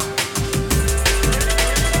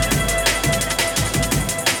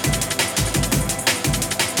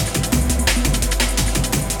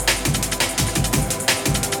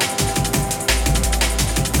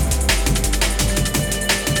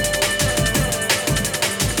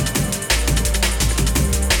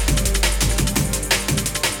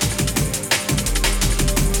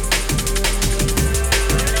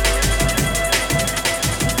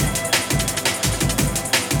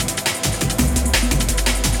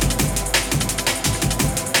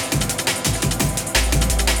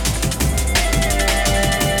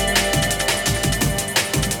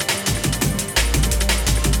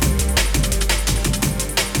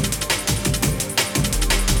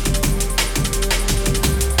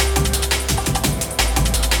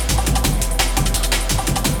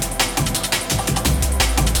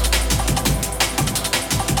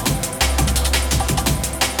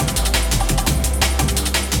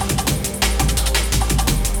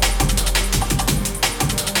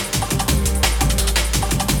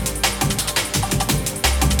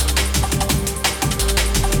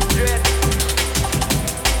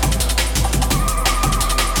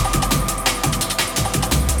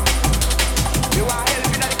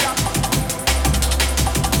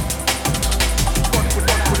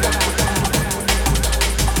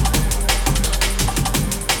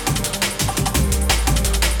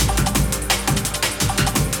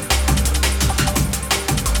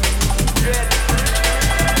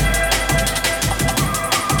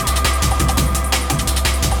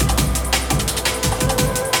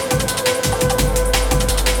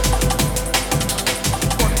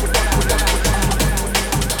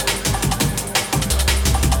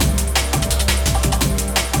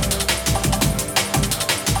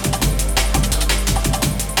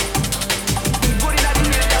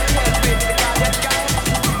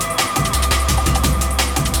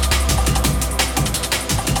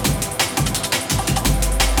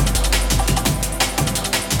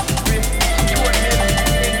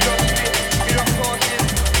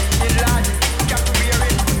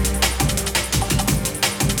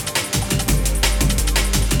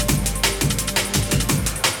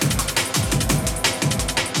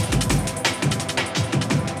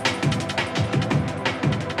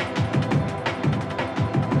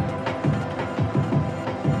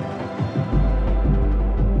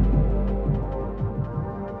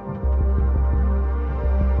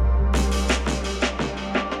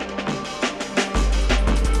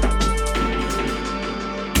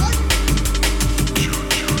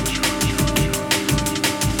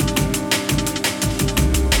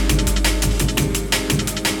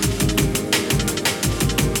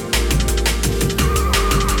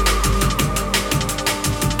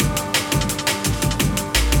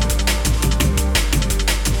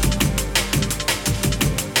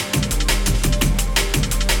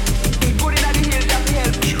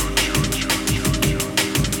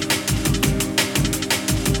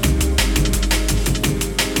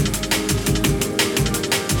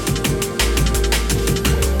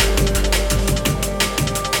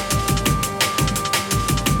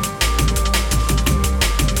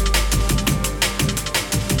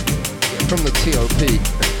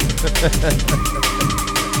 Yeah,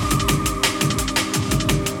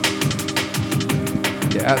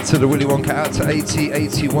 out to the Willy Wonka, out to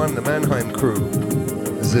 8081, the Mannheim crew,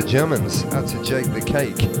 the Germans, out to Jake the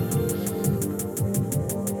Cake.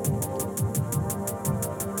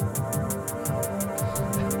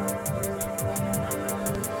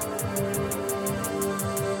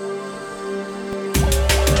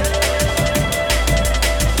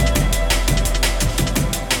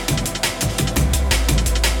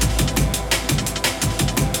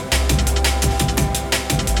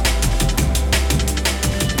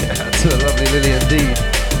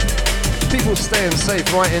 Staying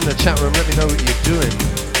safe right in the chat room. Let me know what you're doing.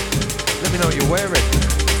 Let me know what you're wearing.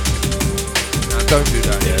 No, don't do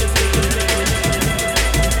that yet.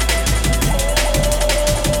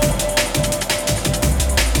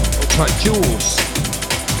 Hold tight, Jules.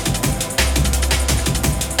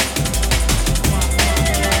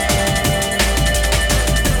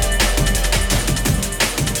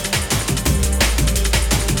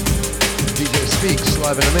 DJ Speaks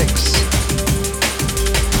live in the mix.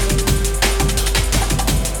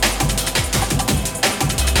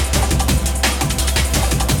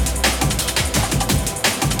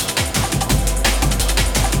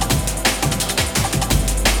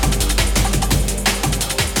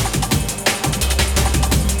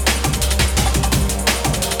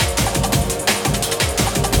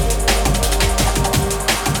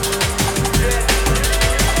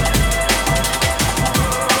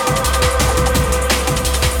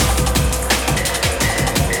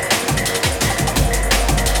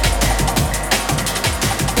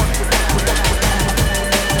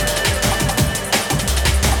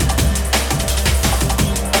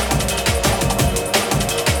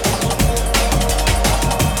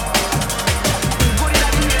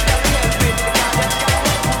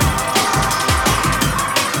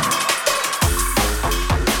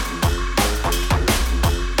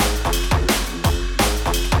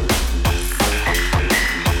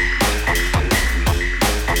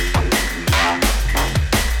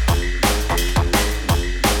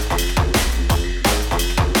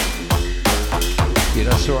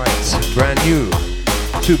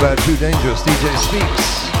 Too bad, too dangerous. DJ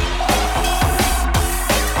Speaks.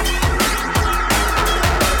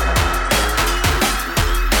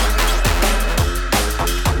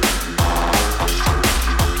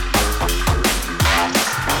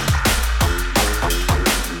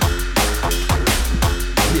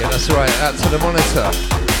 Yeah, that's right. Out to the monitor.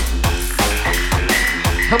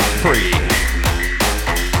 Humphrey.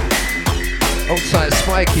 Outside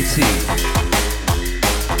Spiky T.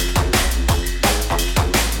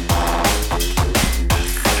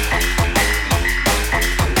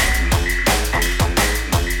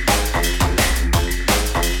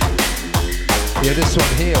 Yeah, this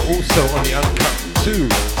one here also on the Uncut 2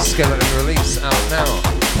 Skeleton release out now.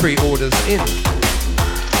 Pre-orders in.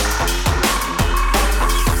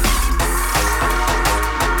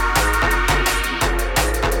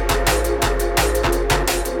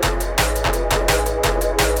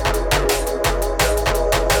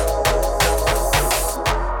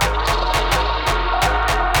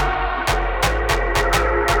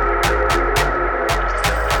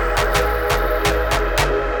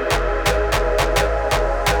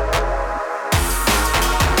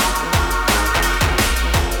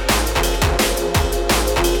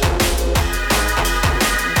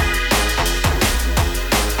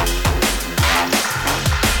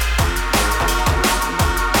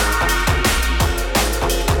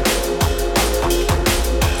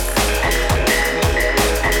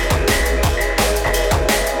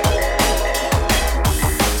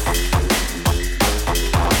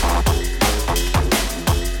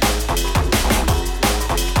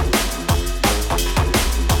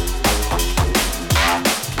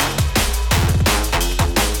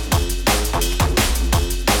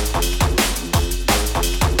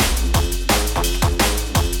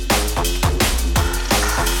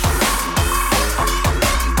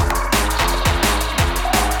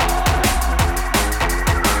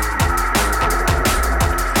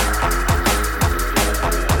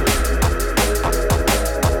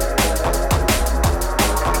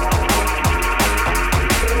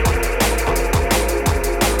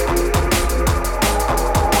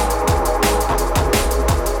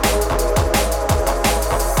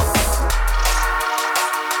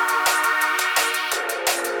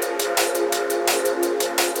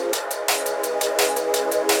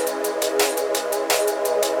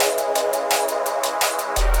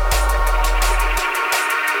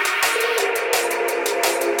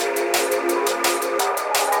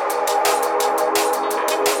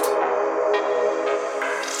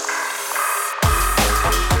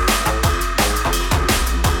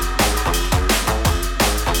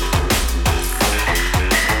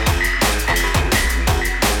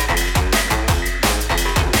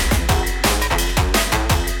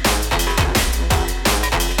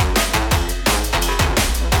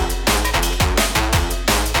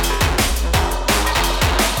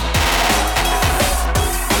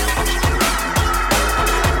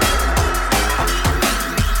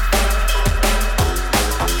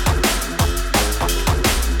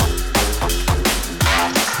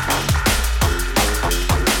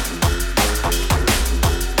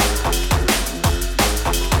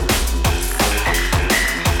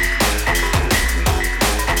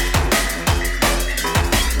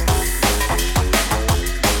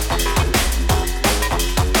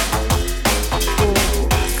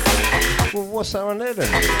 what's that on there then?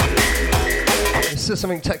 It's still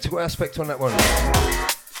something tactical aspect on that one.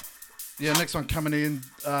 Yeah, next one coming in,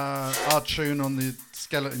 our tune on the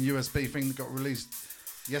Skeleton USB thing that got released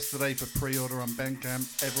yesterday for pre-order on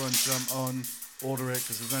Bandcamp. Everyone jump on, order it,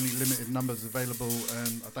 because there's only limited numbers available,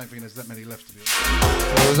 and I don't think there's that many left, to be honest.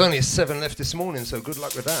 Well, there was only 7 left this morning, so good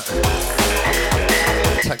luck with that.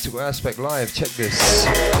 Tactical Aspect Live, check this.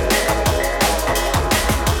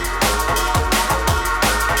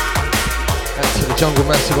 Out to the Jungle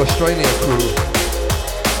Massive Australia crew.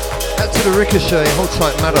 Out to the Ricochet, hold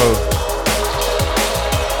tight Maddo.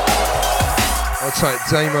 Hold tight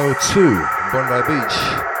Damo 2, Bondi Beach.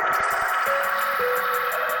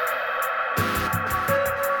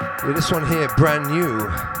 Yeah, this one here, brand new.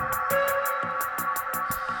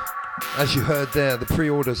 As you heard there, the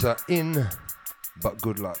pre-orders are in, but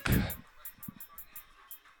good luck.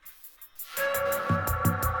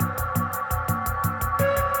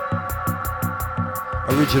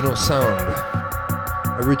 Original sound,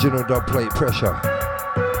 original dub plate pressure.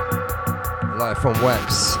 Live from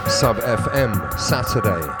WaX, Sub FM,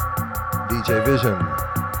 Saturday, DJ Vision.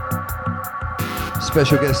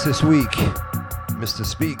 Special guest this week, Mr.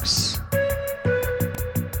 Speaks.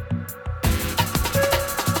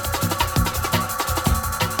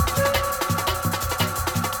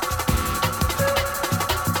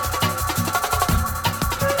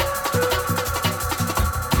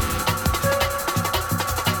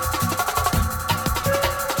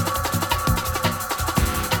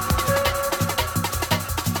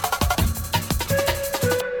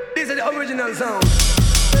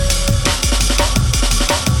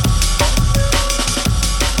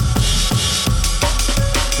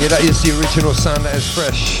 Yeah, that is the original sound that is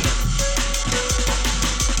fresh.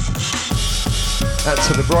 That's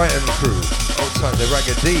to the Brighton crew. Old tight the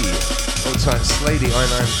Ragga D. Old tight Slady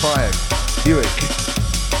I-95. Buick.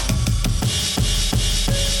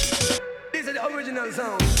 These are the original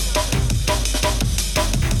sounds.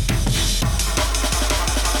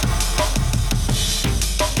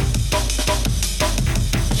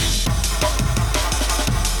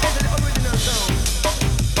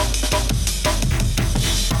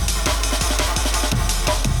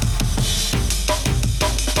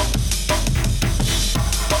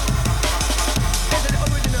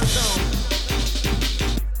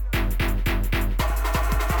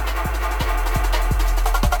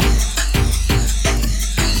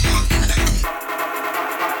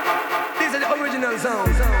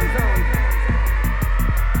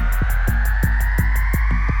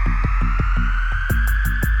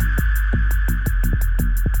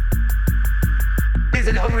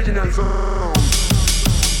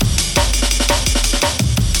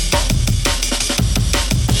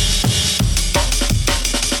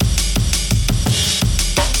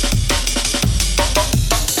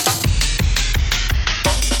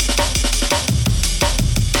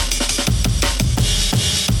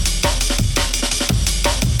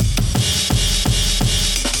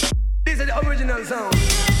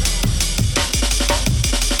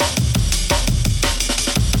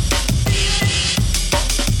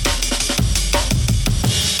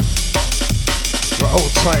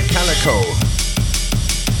 Old tight Calico.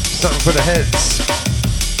 Something for the heads.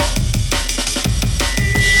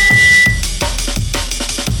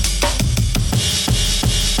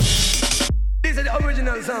 These are the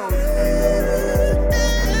original sounds.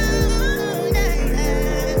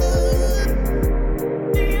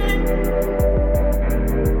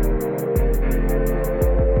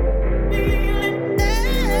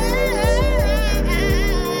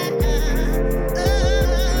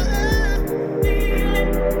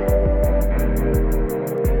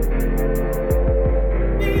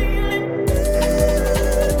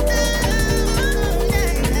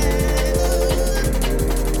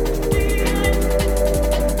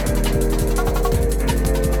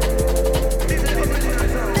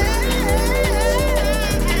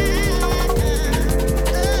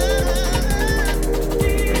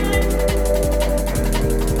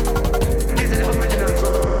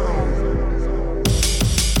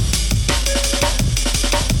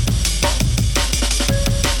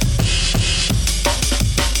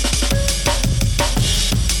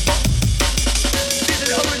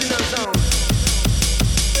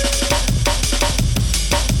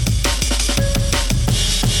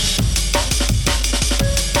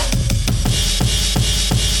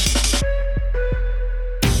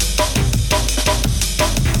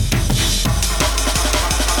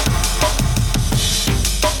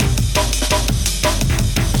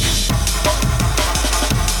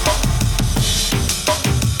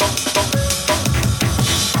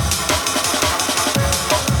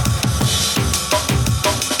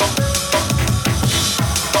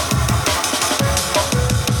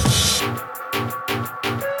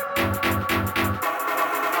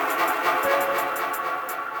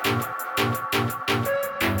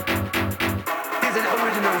 This is the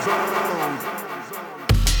original sound.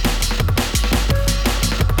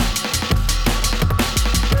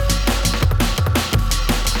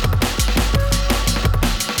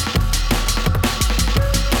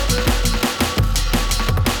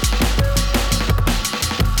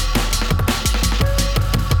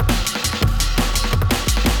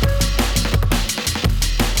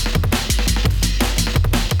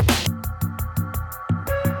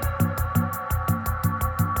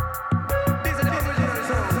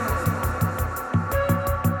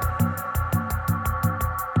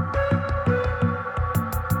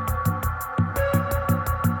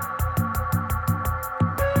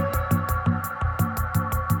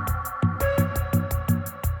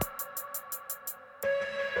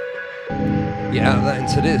 Yeah, out that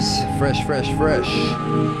into this. Fresh, fresh, fresh.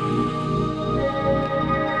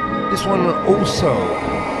 This one also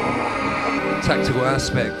tactical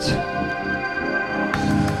aspect.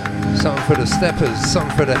 Something for the steppers,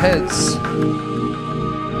 something for the heads.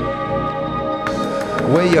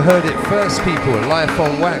 Where you heard it first, people, live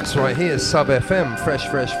on WaX right here, Sub FM, fresh,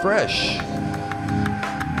 fresh, fresh.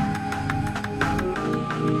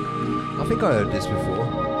 I think I heard this before.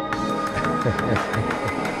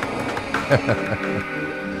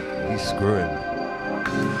 He's screwing.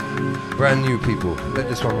 Brand new, people. Let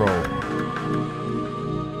this one roll.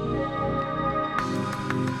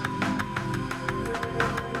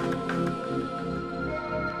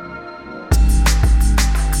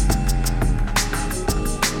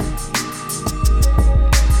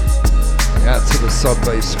 Out to the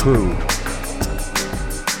sub-bass crew,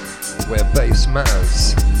 where bass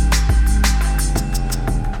matters.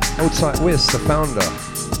 Hold tight, Wiz, the founder.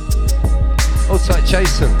 Hold tight,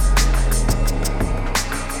 Jason.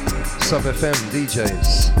 Sub FM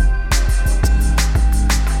DJs.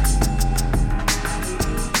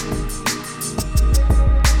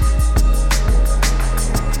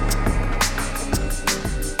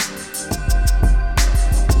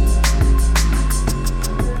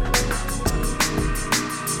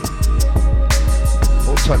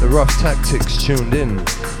 Hold tight, the Rough Tactics tuned in.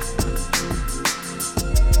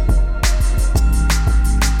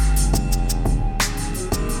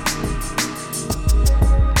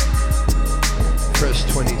 Fresh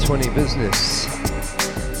 2020 business.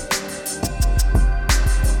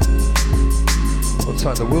 What's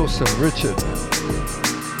like the Wilson, Richard?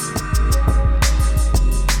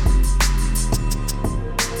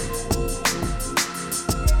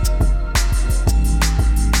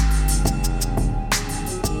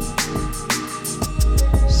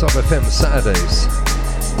 Sub FM Saturdays.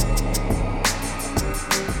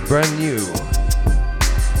 Brand new.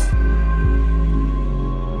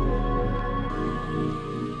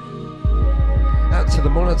 To the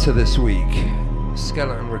monitor this week,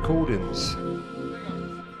 Skeleton Recordings.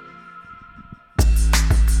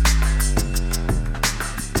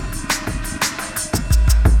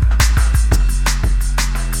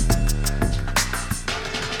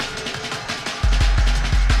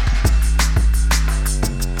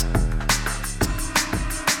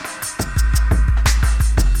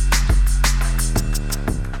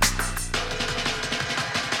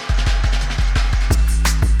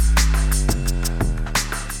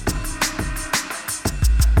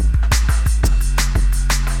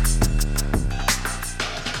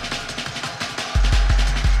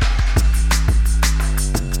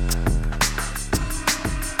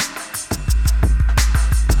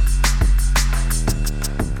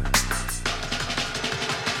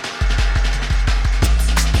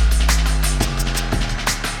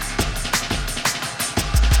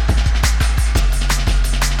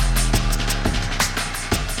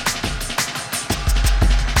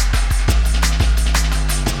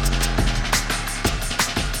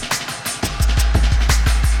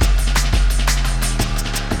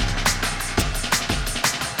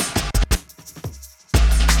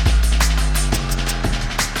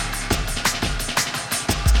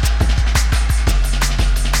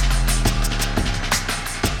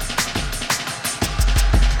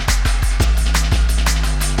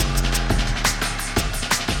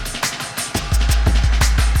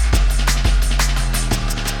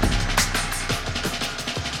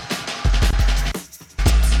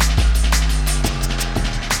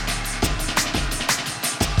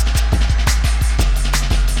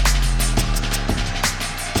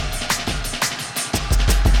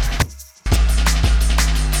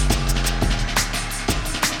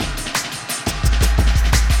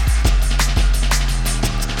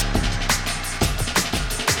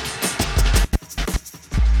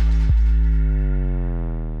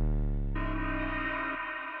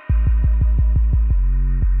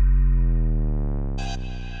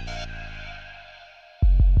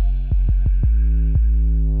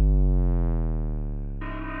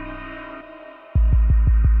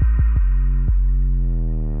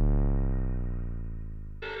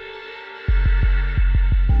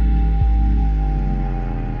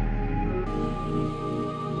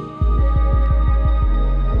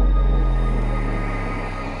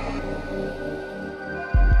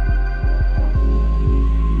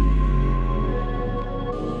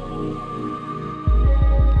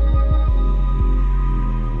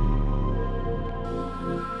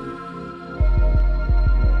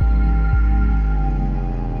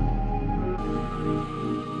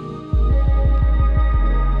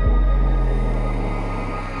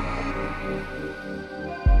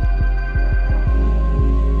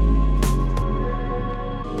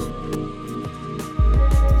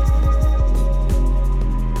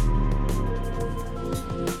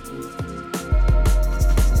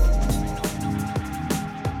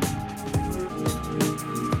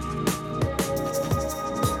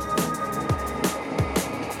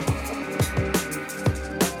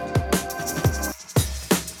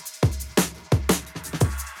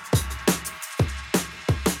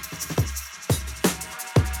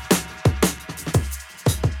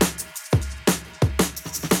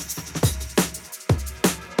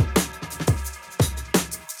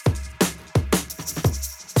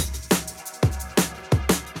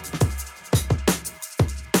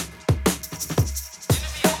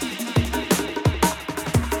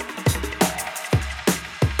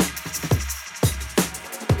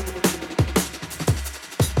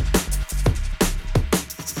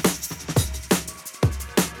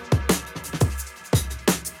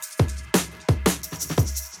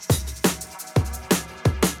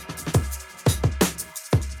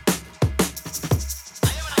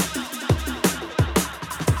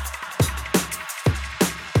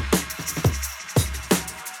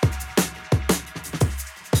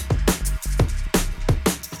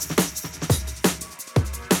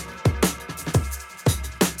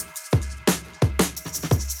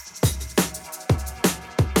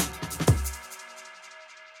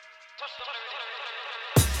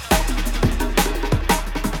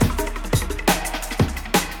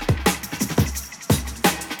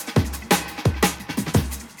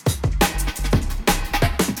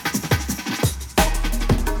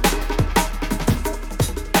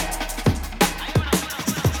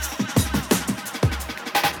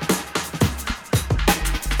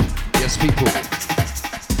 People,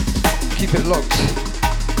 keep it locked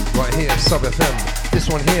right here, Sub FM. This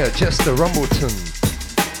one here, Jester Rumbleton,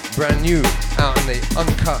 brand new, out in the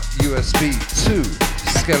uncut USB 2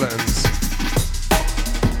 Skeletons.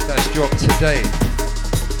 That's dropped today.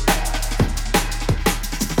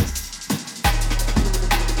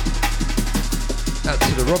 Out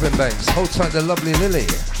to the Robin Banks, hold tight the lovely Lily.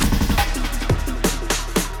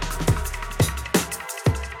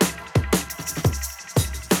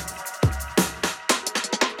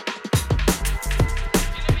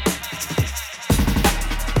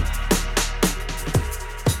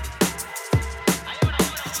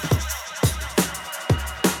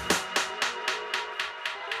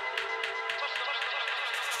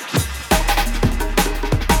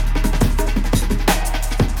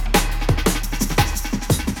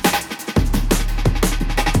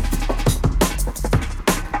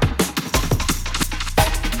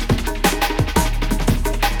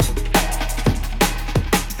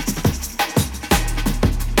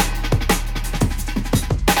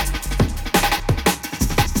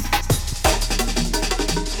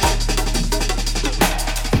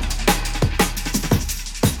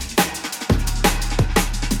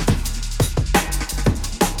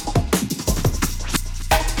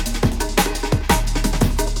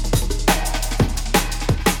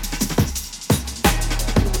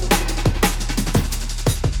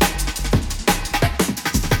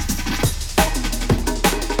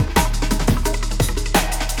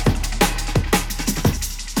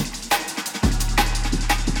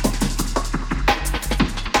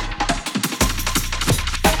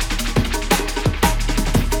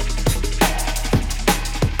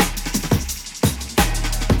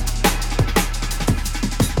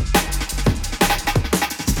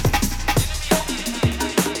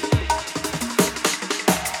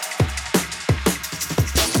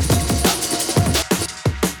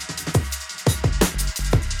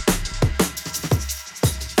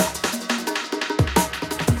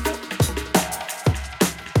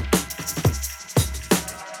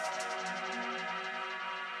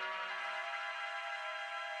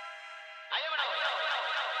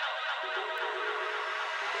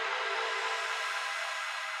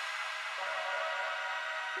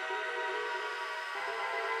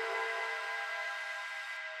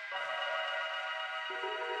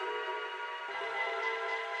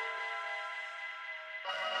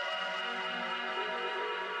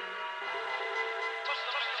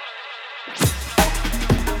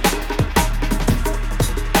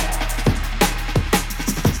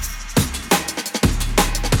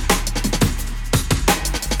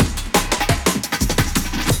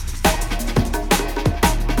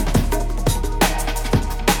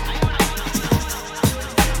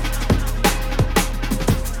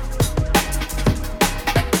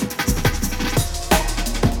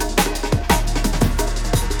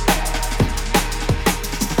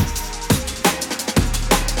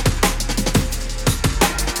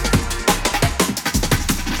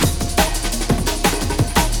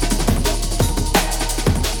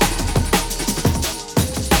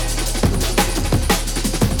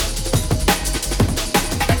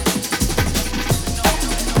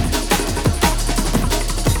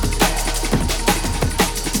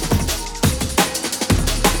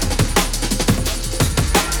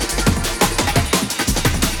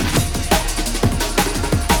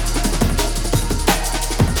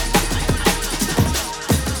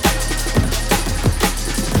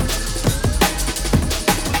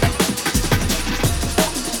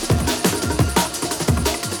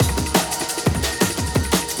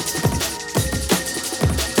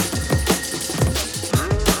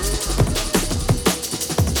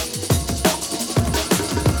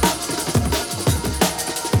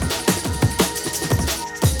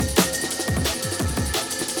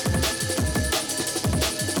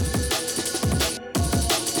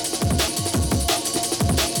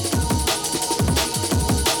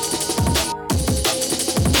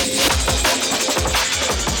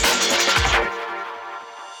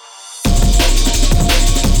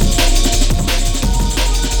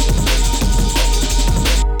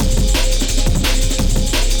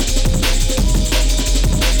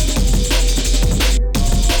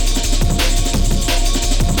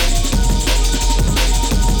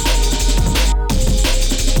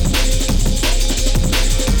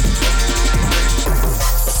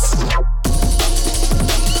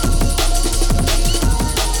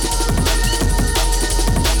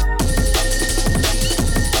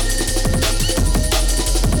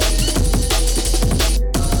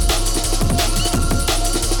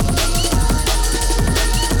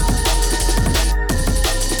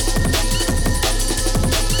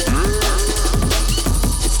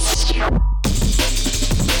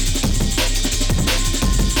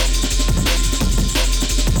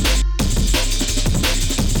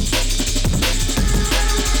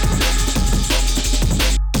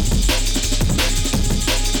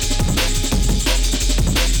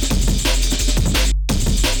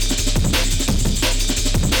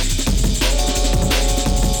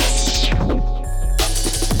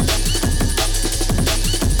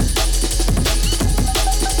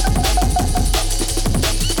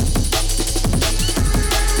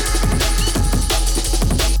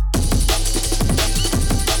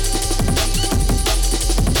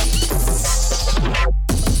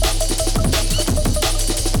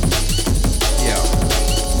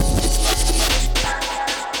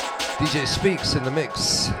 Speaks in the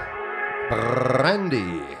mix.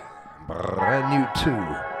 Brandy. Brand new too.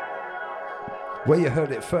 Where you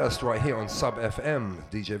heard it first, right here on Sub FM.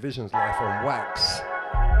 DJ Vision's live on WaX.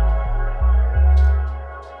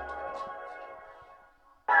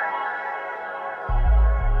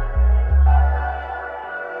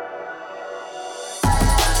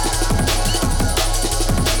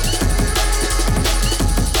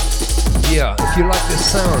 Yeah, if you like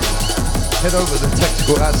this sound, head over to the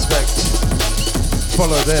Technical Aspect,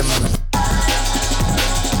 follow them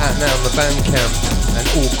at Now on the Bandcamp and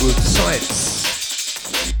all good sites.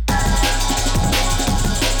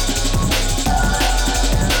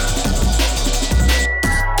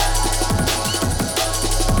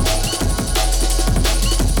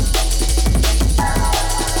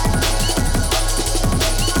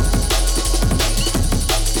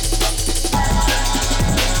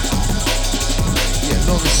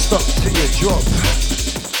 Non-stop till you drop.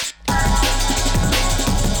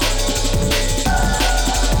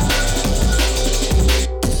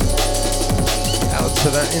 Out to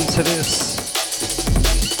that, into this.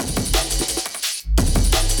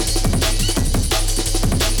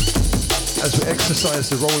 As we exercise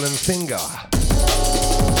the rolling finger.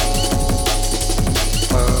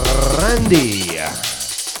 Randy.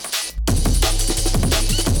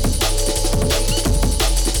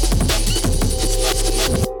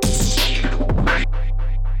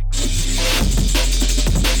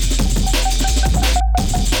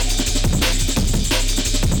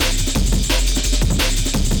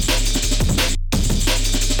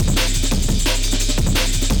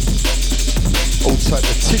 Outside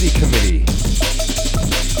the Titty Committee.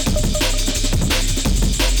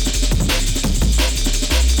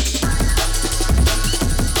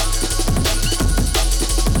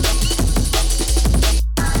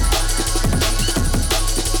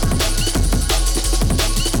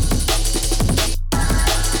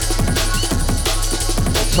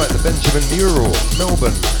 Outside the Benjamin Mural,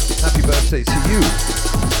 Melbourne. Happy birthday to you.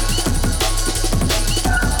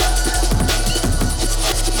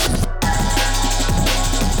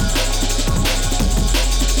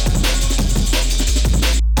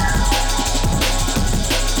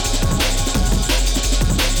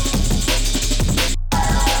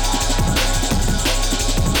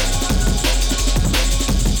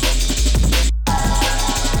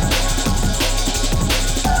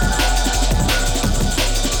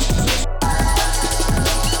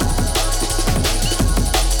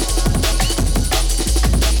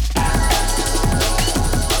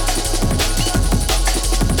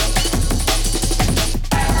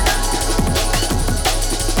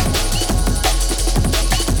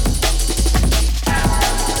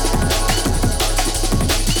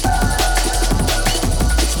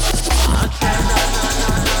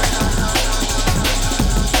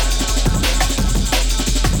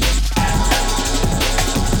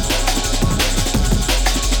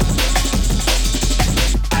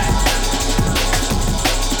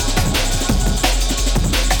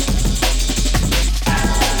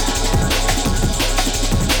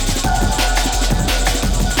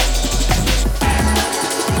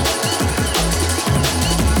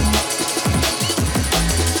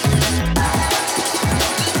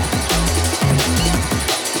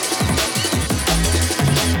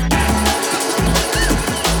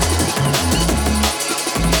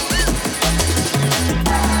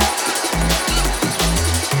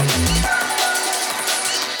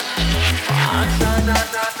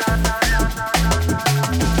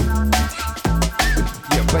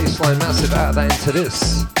 Bassline massive out of that into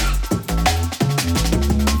this.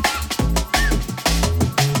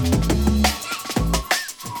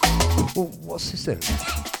 Well, what's this then?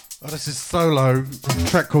 Oh, this is solo, a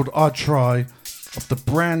track called I Try of the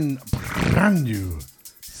brand new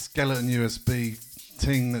Skeleton USB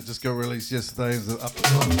ting that just got released yesterday.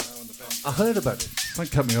 I heard about it. Don't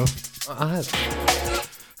cut me off. I have.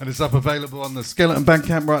 And it's up available on the Skeleton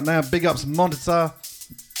Bandcamp right now. Big ups Monitor.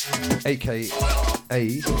 AKA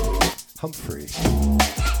Humphrey.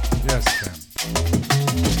 Yes, Cam.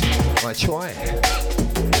 I try.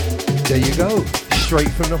 There you go. Straight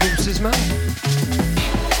from the horse's mouth.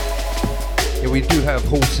 Yeah, we do have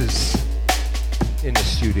horses in the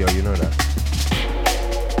studio, you know that.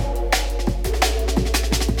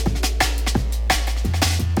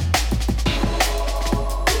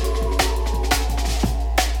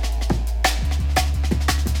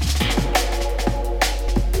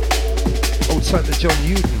 Outside the John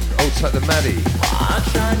Newton, outside the Maddie.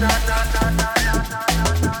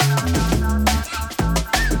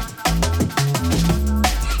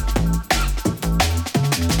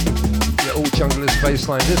 Yeah, all junglers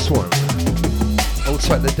bassline this one. Looks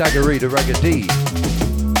like the Daggeree, the Raggedy.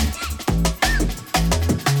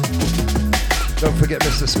 Don't forget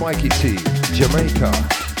Mr. Spiky T, Jamaica.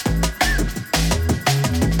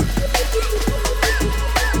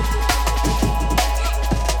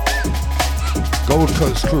 Gold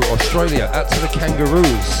Coast crew, Australia, out to the Kangaroos.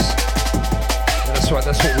 Yeah, that's right,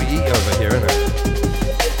 that's what we eat over here, isn't it?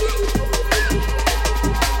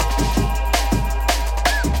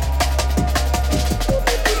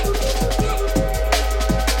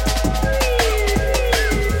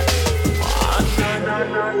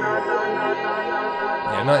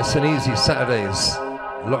 Yeah, nice and easy Saturdays.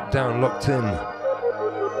 Locked down, locked in.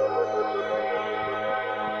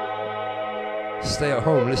 Stay at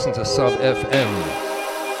home, listen to Sub FM.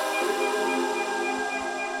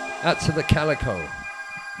 Out to the Calico.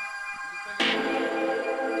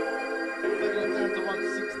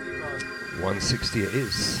 160 it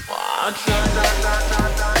is.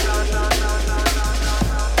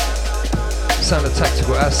 Sound of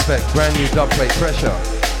Tactical Aspect, brand new dub plate pressure.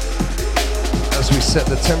 As we set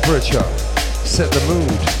the temperature, set the mood.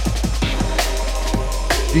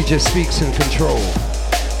 DJ Speaks in control.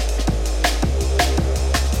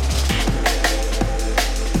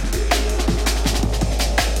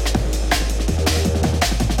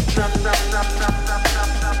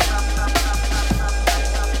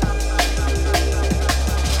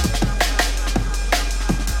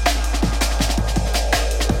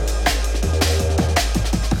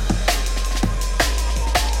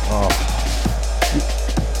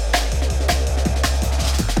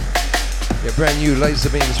 Brand new laser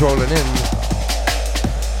beams rolling in.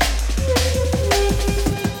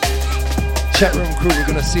 Chat room crew, we're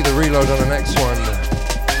gonna see the reload on the next one.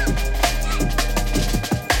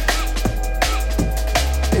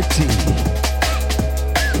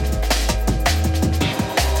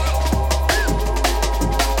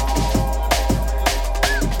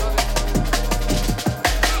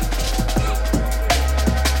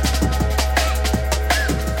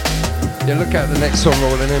 Yeah, look out the next one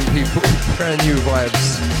rolling in, people. Brand new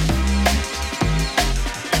vibes.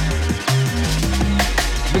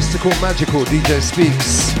 Mystical Magical, DJ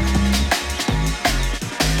Speaks.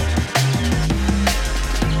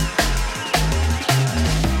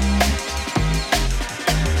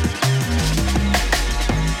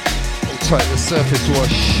 Looks like the surface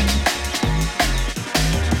wash.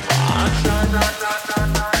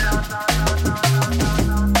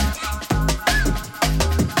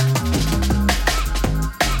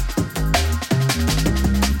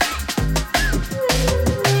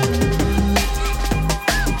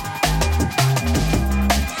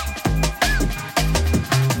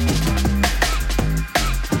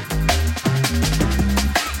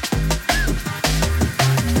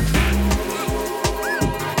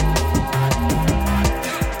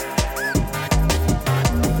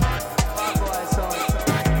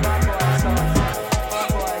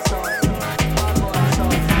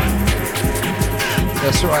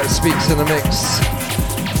 That's right, Speaks in the mix.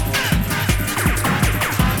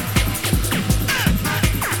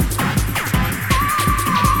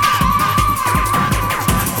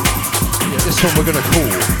 Yeah, this one we're gonna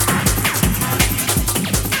call.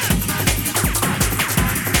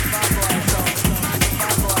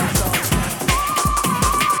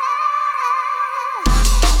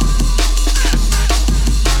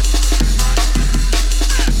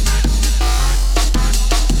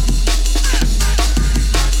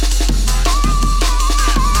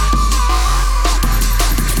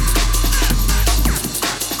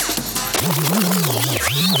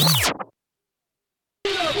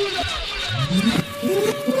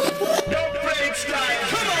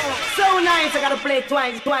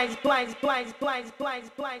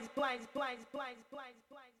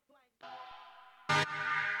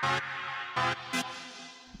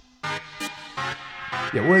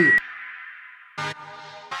 Yeah, wait.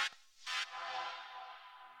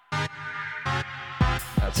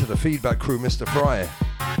 Out to the feedback crew, Mr. Fry.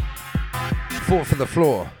 Fought for the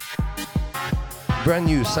floor. Brand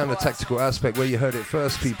new Sound of Tactical Aspect, where you heard it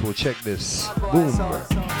first, people. Check this. Boom.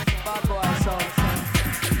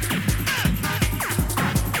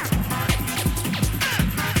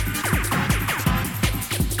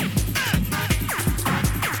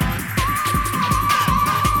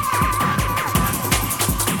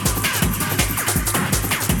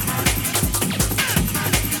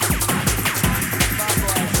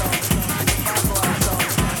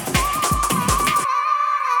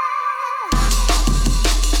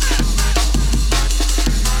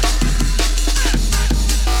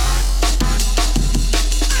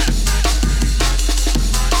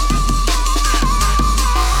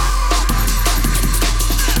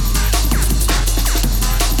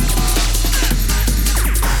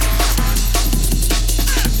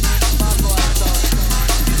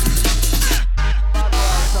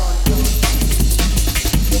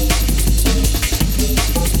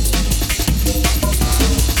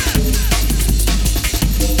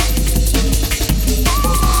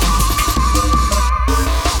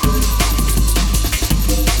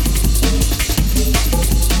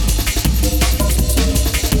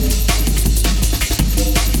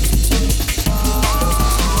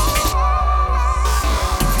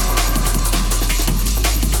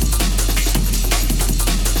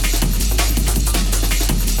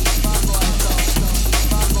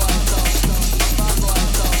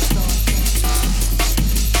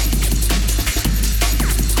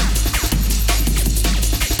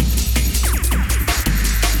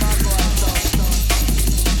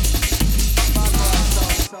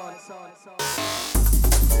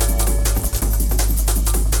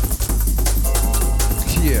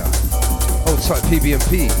 tight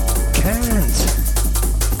PB&P. Can't.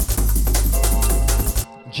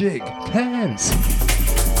 Jig. Can't.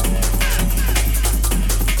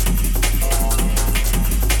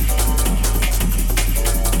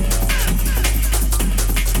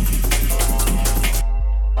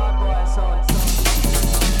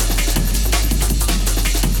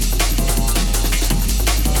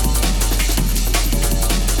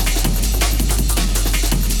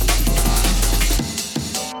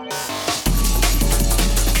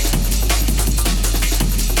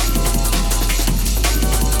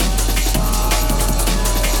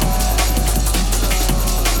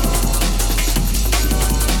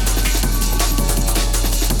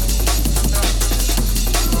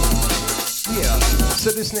 So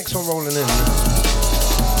this next one rolling in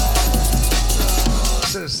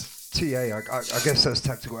says TA. I guess that's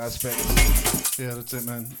tactical aspect. Yeah, that's it,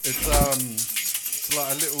 man. It's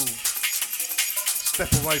like a little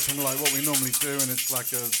step away from like what we normally do, and it's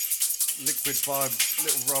like a liquid vibe,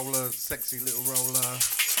 little roller, sexy little roller,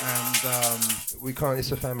 and we can't.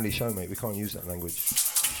 It's a family show, mate. We can't use that language.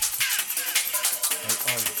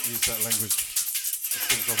 I use that language as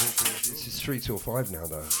soon as I walk through. This is 3 till 5 now,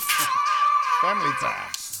 though. Family time.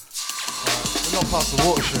 We're not past the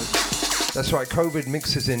watershed. That's right, COVID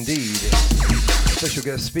mixes indeed. Special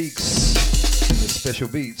guest speaks with special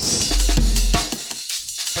beats.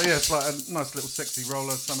 So yeah, it's like a nice little sexy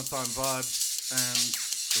roller, summertime vibe, and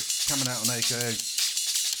it's coming out on AKA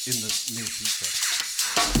in the near future.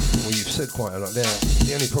 Well, you've said quite a lot there.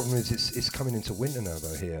 The only problem is it's coming into winter now,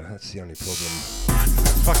 though, here. That's the only problem.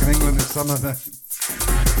 Fucking England in summer, man.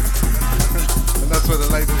 And that's where the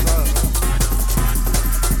labels are.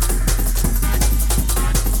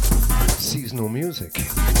 Seasonal music.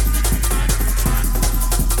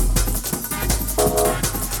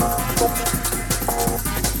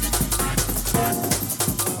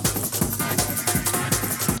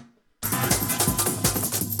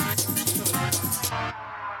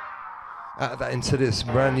 Add that into this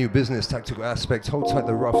brand new business tactical aspect. Hold tight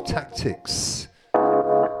the rough tactics.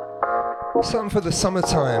 Something for the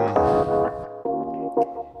summertime.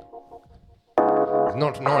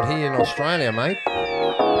 Not here in Australia, mate.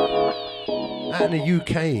 Out in the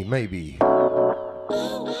UK, maybe.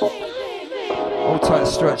 Hold tight,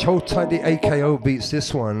 stretch. Hold tight the AKO beats.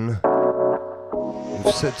 This one.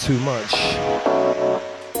 We've said too much.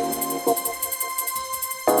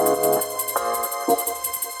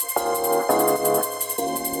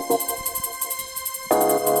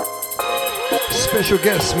 Special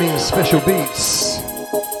guest means special beats.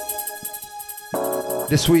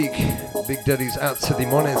 This week, Big Daddy's out to the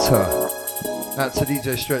monitor. Out to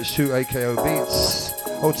DJ Stretch 2, AKO Beats.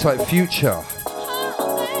 Hold tight, Future.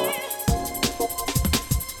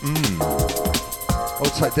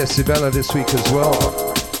 Hold tight, Decibella this week as well.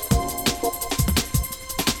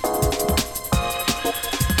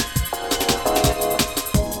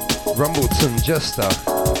 Rumbleton, Jester.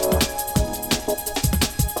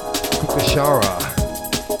 Kukashara.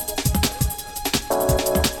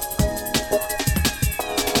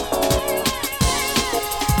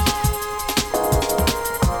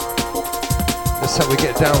 That's how we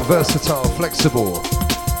get down, versatile, flexible.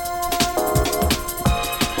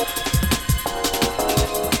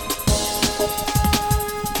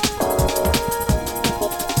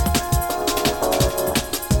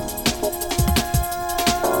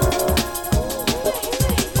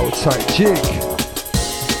 Hold tight, jig.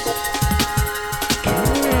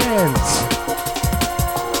 Can't.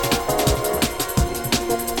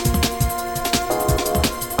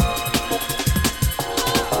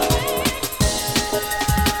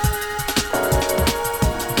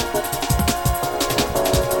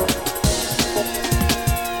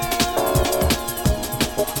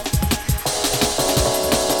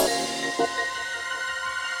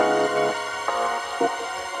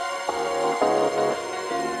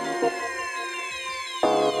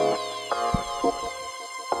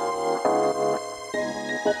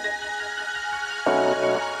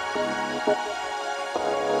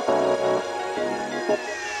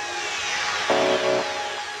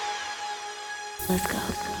 Let's go.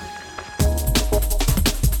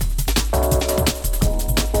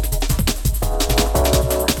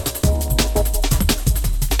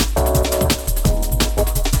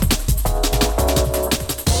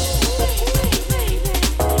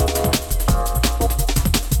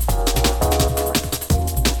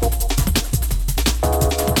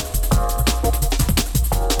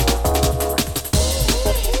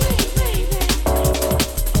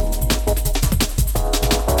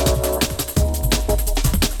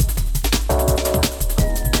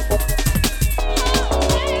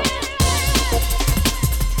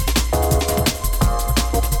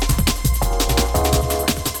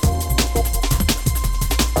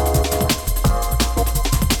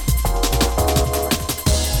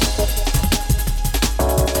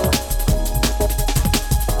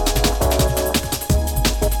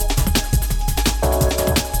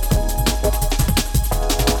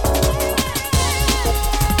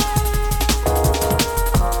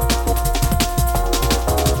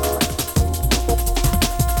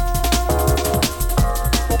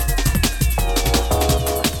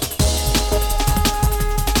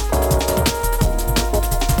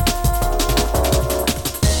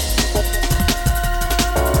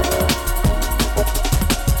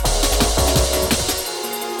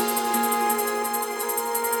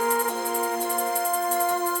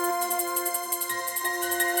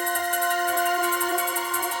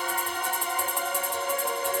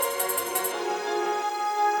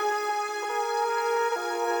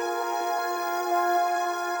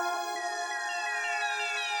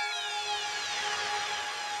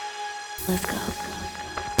 Let's go.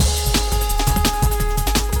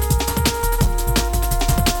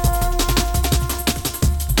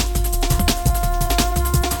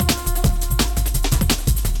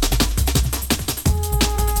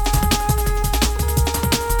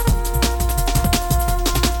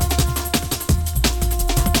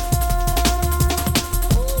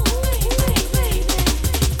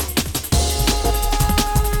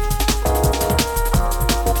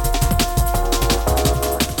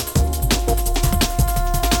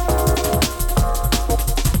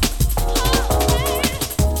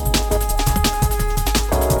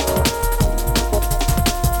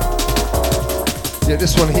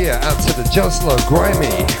 This one here, out to the Joslo, Grimy,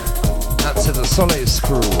 out to the Soleil's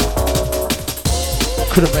crew.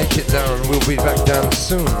 Couldn't make it down, we'll be back down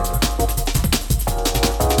soon.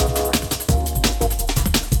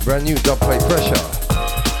 Brand new dub plate pressure.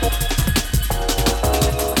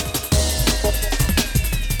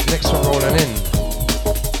 Next one rolling in.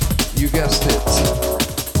 You guessed it.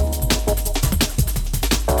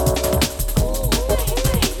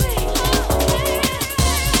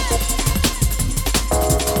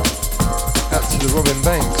 Robin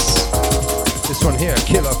Banks. This one here,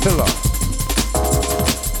 Killer Filler.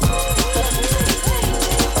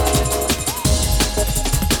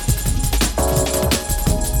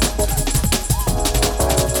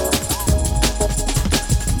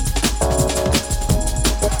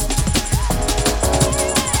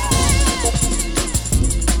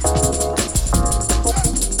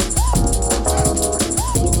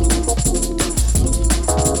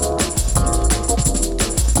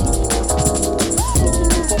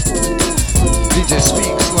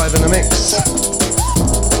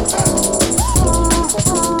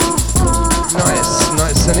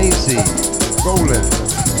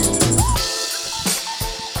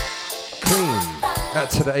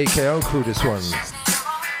 To the AKO crew, this one.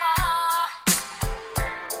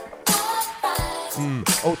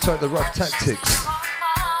 Old tight the rough tactics.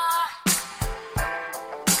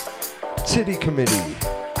 Tiddy committee.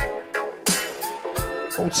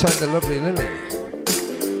 Old tight the lovely Lily.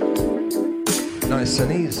 Nice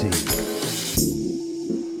and easy.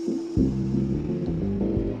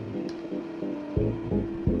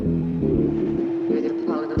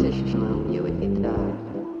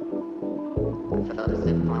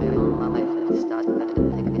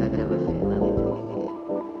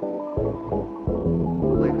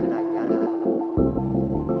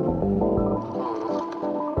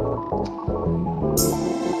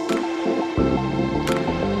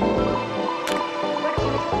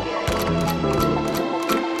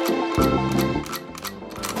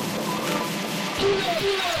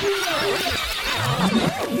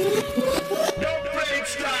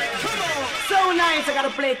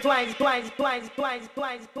 Twice.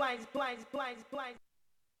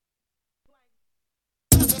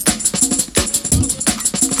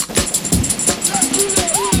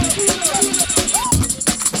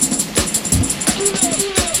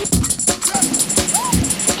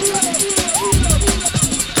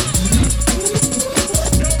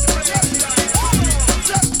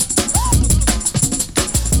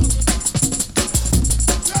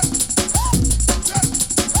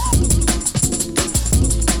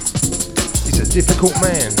 Difficult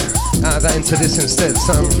man, out of that into this instead,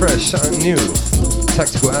 something fresh, something new,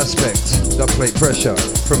 tactical aspect, dub plate pressure,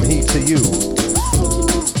 from he to you.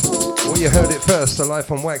 Well, you heard it first, the Life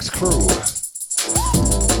on WaX crew.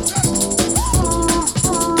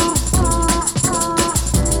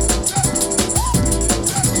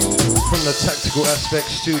 From the tactical aspect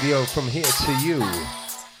studio, from here to you.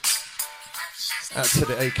 Out to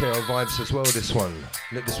the AKO vibes as well, this one.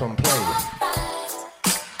 Let this one play.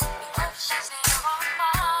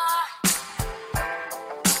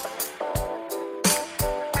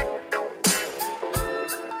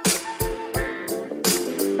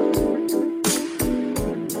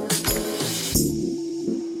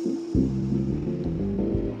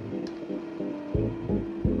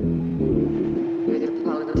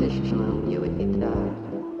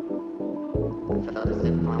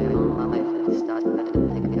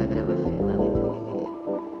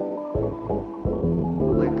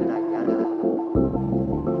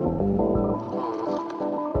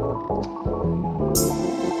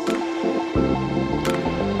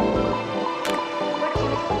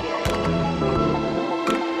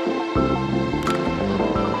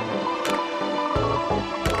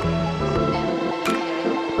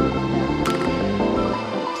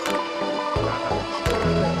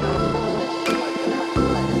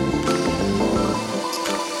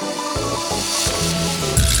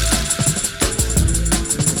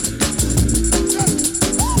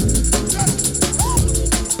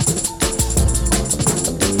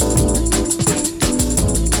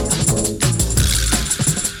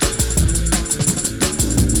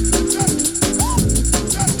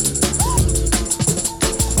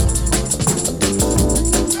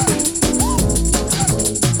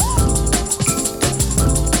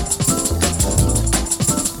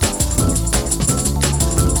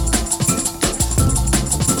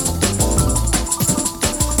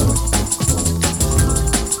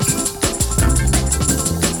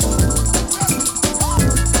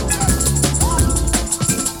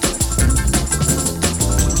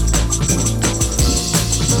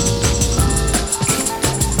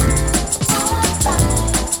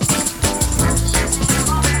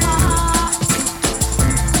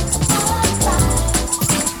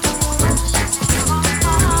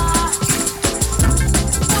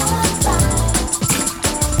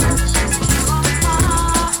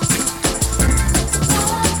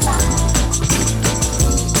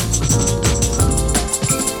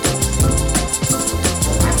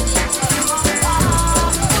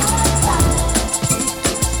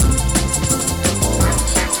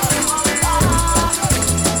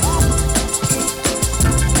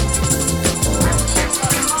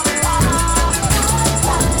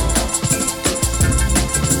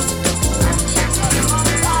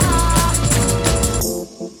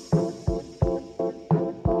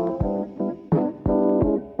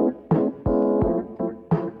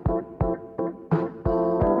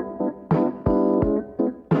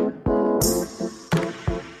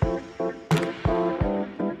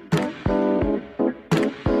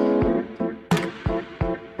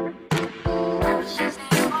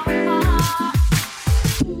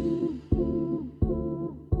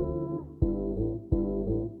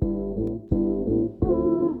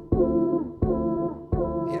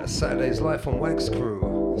 Saturdays live on WaX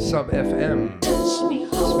crew, Sub FM.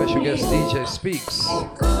 Special guest DJ Speaks.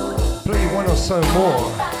 Play one or so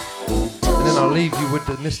more. And then I'll leave you with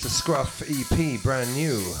the Mr. Scruff EP, brand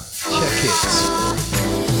new. Check it.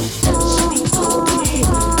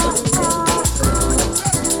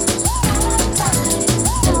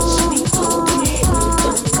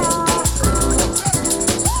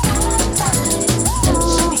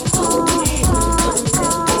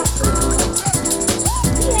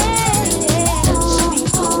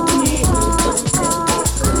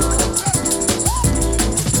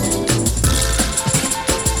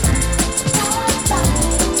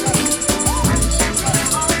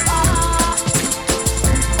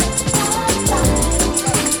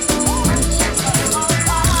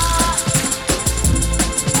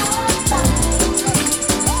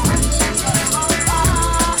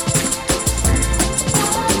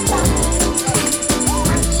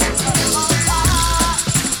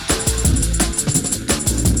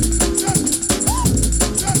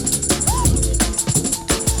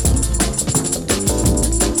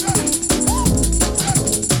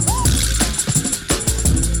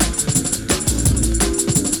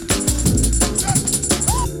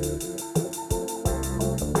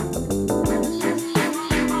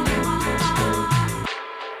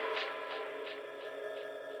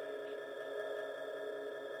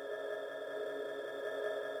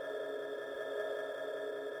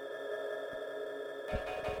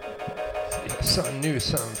 Something new,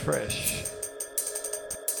 something fresh.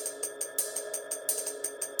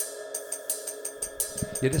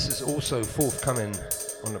 Yeah, this is also forthcoming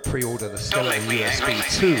on the pre-order, the Skeleton USB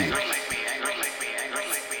 2.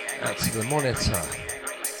 Out to the monitor.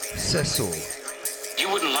 Cecil. You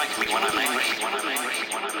wouldn't like me when I'm angry.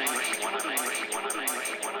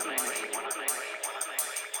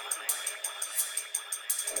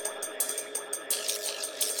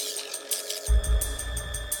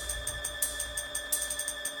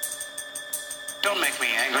 Don't make me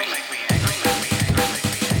angry.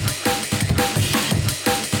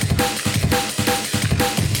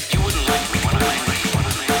 You wouldn't like me when I'm angry.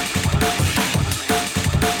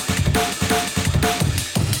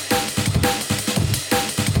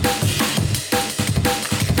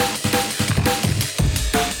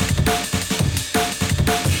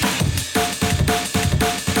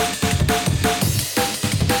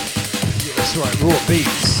 Yeah, that's right, raw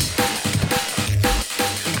beats.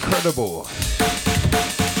 Incredible.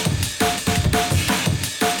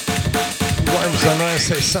 Rhymes are nice,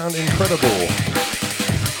 they sound incredible.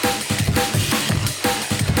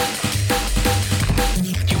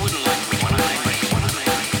 You wouldn't like me when I'm angry.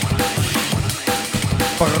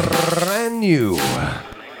 Brand new.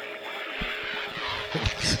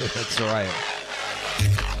 That's right.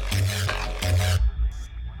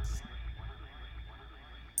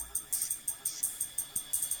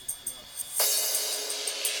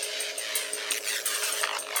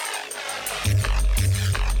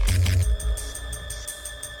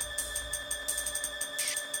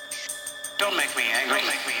 Don't make me angry.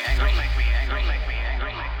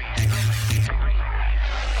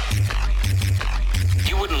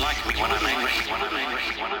 You wouldn't like me when I'm angry.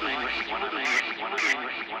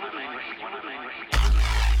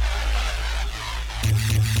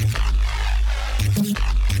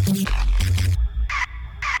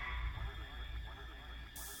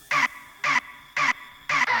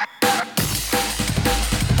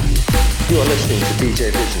 You are listening to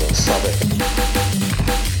DJ Vision on Sub FM.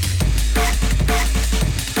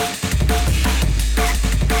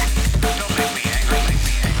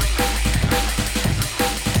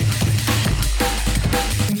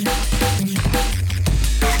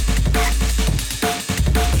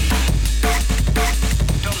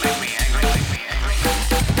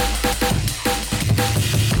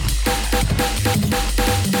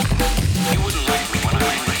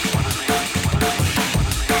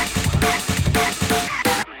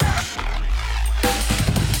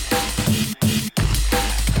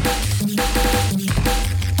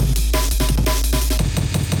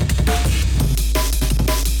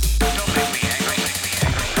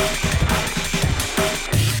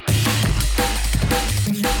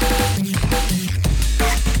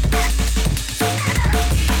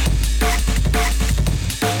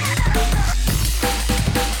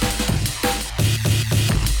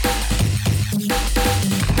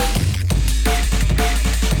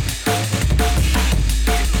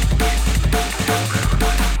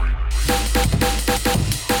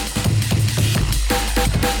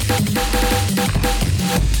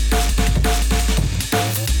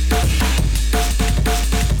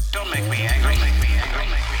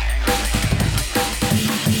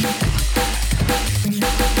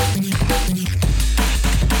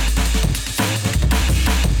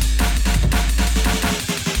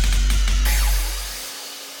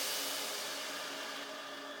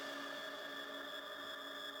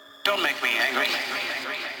 Don't make me angry.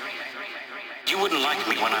 You wouldn't like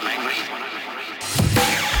me when I'm angry.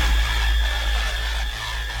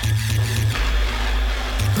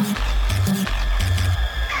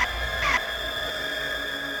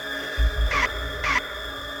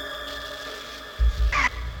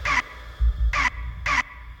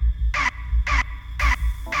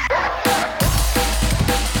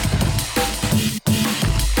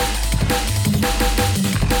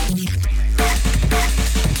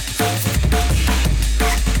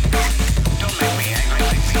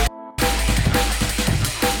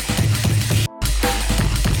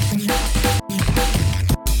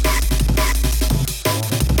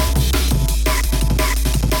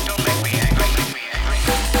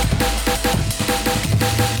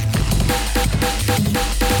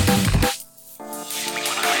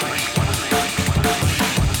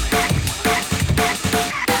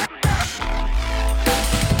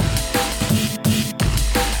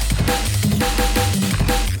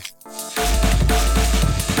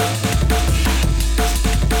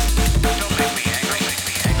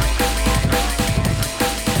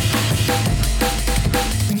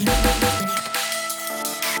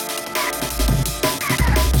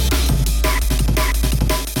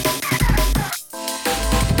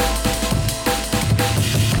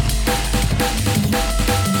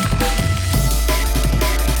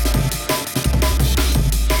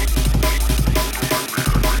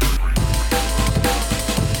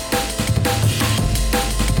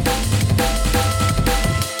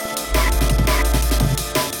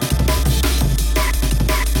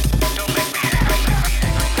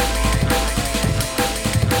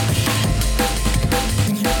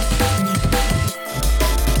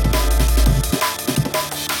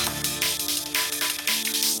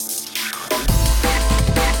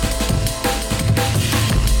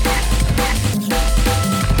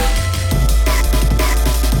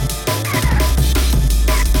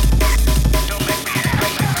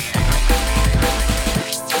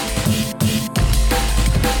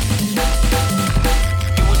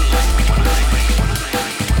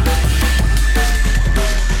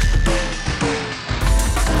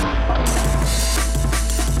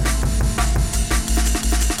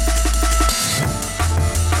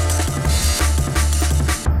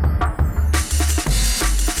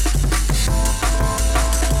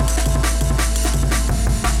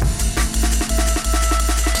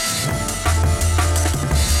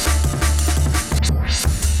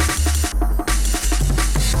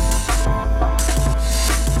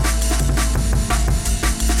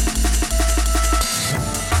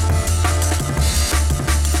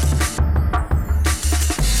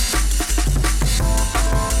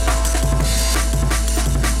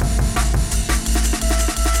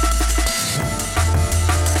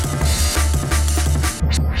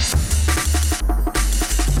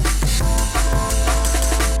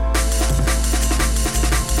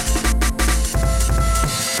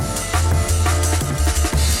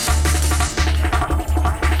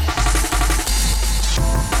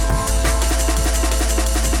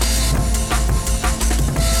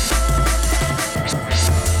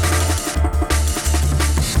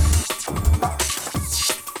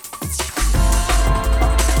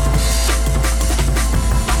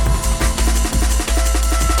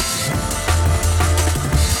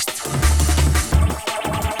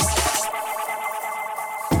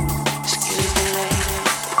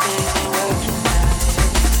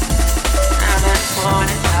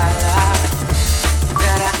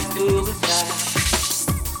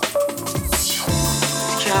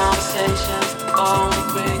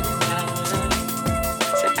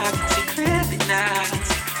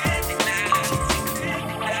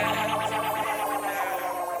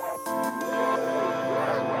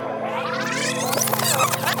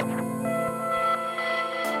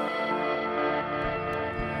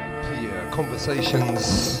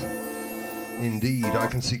 Conversations, indeed, I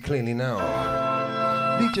can see clearly now.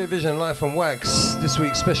 DJ Vision live from WaX. This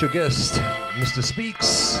week's special guest, Mr.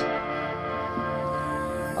 Speaks.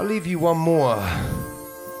 I'll leave you one more.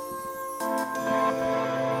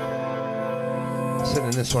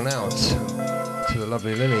 Sending this one out to the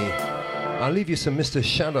lovely Lily. I'll leave you some Mr.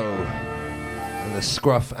 Shadow and the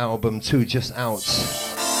Scruff album 2 just out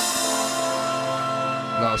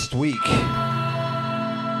last week.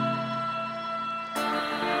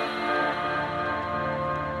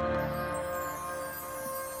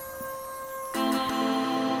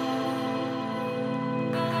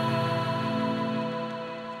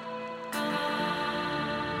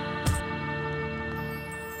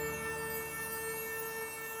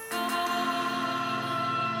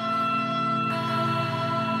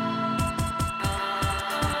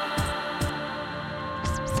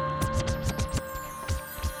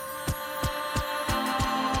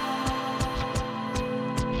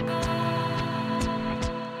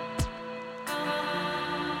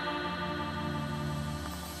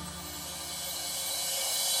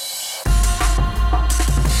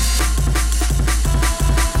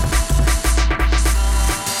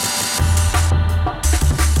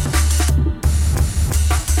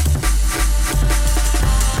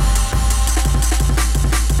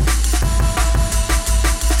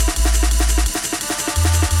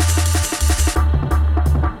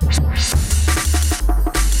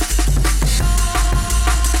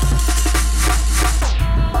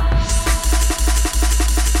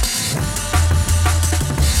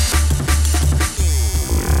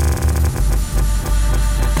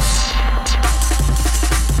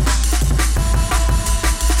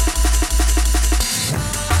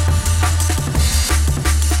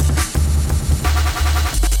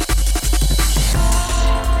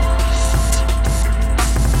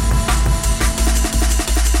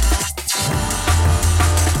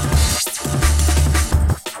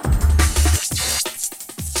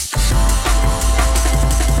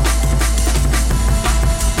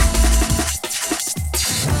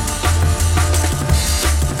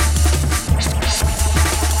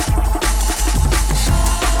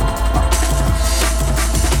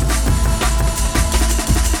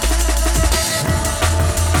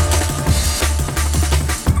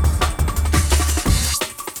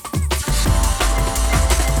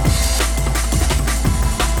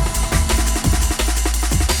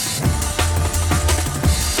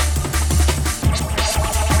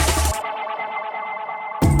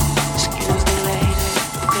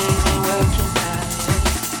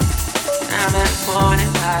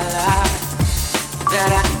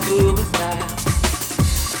 that I do without.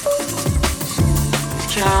 These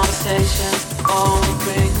conversations only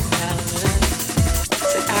bring me down.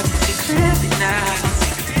 Say I can see clearly now.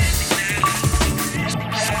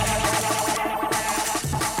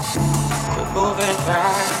 Quit moving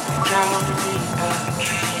right, counting me out.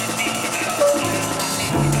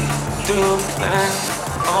 Through the man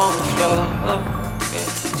on the floor. Yeah.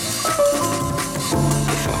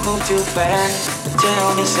 If I move too fast, tell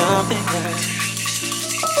me something else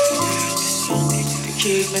to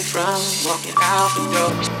keep me from walking out the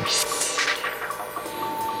door.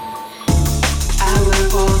 I will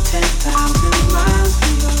walk 10,000 miles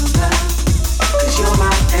for your love, 'cause you're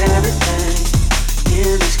my everything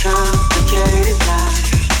in this complicated life.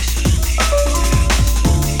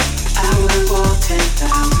 I will walk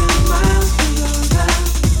 10,000 miles for your love,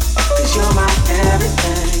 'cause you're my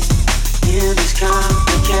everything in this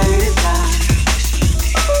complicated life.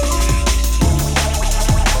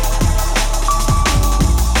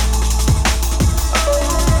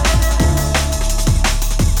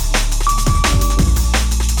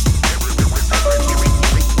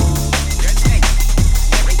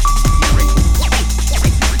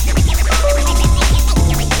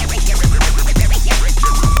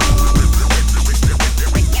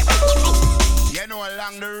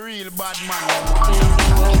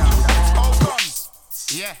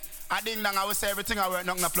 I ding dong, I will say everything I work,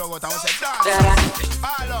 nothing I plug out, I will say dance,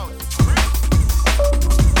 all out.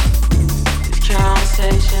 These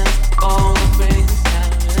conversations only bring me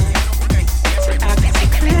down. So I can see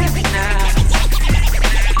clearly now.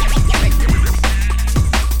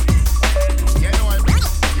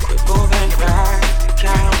 Quit moving right,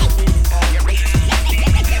 count me out.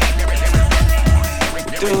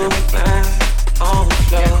 Through the man on the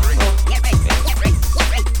floor.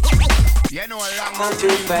 You know, I'm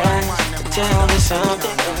too fast, tell me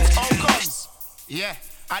something else. Outcomes. Yeah,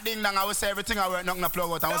 I ding dong, I will say everything I work, nothing I plug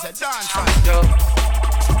out, I will say dance.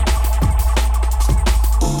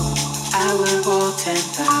 I will walk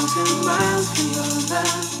 10,000 miles for your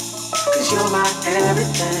love, 'cause you're my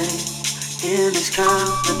everything in this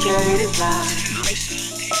complicated life.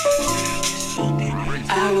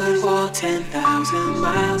 I will walk 10,000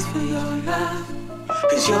 miles for your love,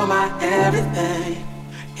 'cause you're my everything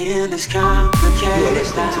in this complicated You're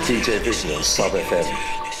listening to life. DJ Vision on Sub FM.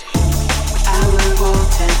 I will walk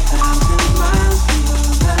 10,000 miles for your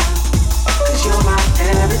love, 'cause you're my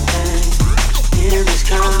everything in this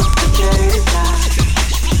complicated life.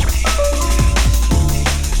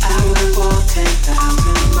 I will walk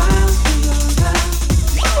 10,000 miles for your love,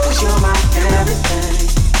 'cause you're my everything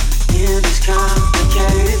in this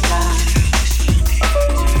complicated life.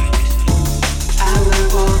 I will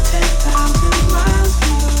walk 10,000 miles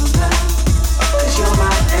for your love, 'cause you're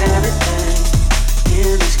my everything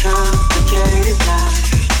in this complicated life.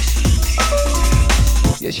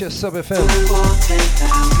 Yes, yes, Sub FM.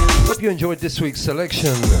 Hope you enjoyed this week's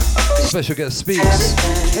selection. Special guest speaks.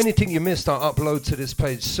 Anything you missed, I'll upload to this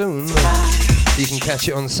page soon. You can catch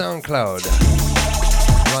it on SoundCloud.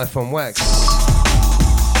 Live on WaX.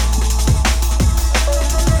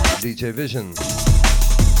 DJ Vision.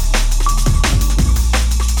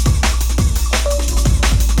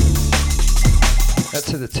 That's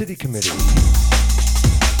to the Titty Committee.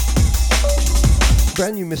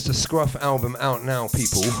 Brand new Mr. Scruff album out now,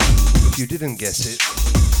 people. If you didn't get it,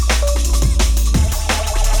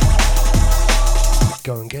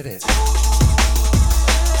 go and get it.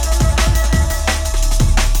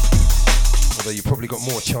 Although you probably got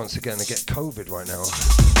more chance of getting to get COVID right now.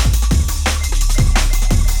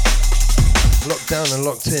 Locked down and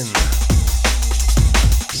locked in.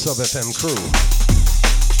 Sub FM crew.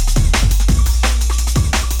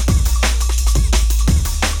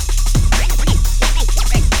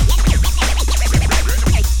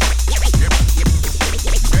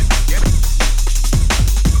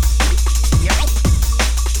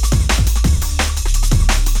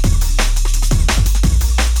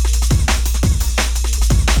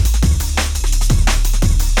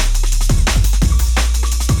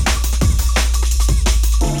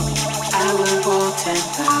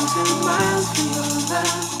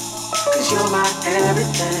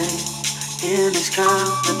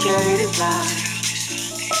 Complicated life.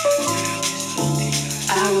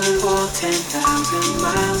 I would walk 10,000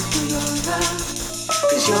 miles for your love,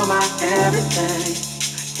 'cause you're my everything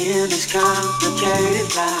in this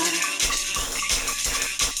complicated life.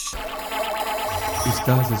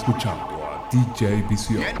 Estás escuchando a DJ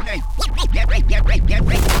Visión.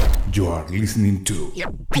 You are listening to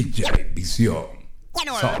DJ Visión.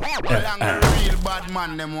 Real bad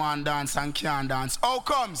man, them want dance and can't dance. How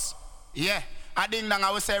comes? Yeah. I ding dong,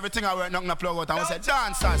 I will say everything I work, nothing I plug out. I will say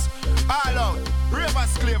dancers, all out,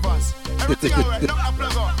 ravers, clavers. Everything I work, nothing I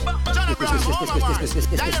plug out. Johnny Brown, Homer Mars,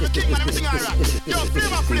 Daniel King, and everything I rock. Yo,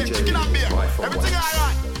 Flavor Flame, chicken and beer. Everything I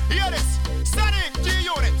rock. Hear this, Sonic,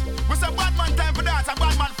 G-Unit. We say bad man time for dance, a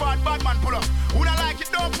bad man forward, bad man pull up. Who don't like it,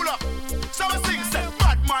 don't pull up. So we sing, say,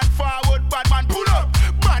 bad man forward, bad man pull up.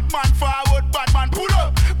 Bad man forward, bad man pull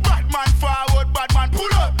up. Bad man forward, bad man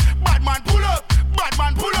pull up. Bad man pull up, bad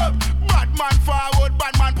man pull up. Bad man forward,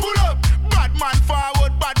 bad man pull up. Bad man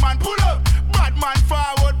forward, bad man pull up. Bad man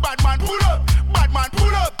forward, bad man pull up. Bad man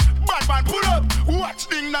pull up, bad man pull up. Watch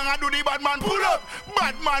ding dong, I do the bad man pull up.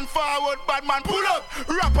 Bad man forward, bad man pull up.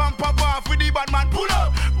 Rap and pop off with the bad man pull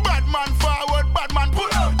up. Bad man forward, bad man pull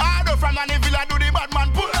up. Hardo from the villa do the bad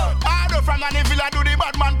man pull up. Hardo from the villa do the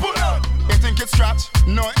bad man pull up. You think it's scratch?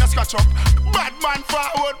 No, it's scratch up. Bad man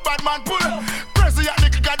forward, bad man pull up. Pressy and the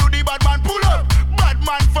kicker do the bad man pull up. Bad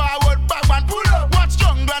man forward, bad man pull up. Watch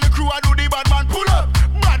jungle and the crew I do the bad man pull up.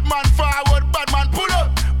 Bad man forward, bad man pull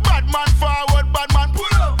up. Bad man forward, bad man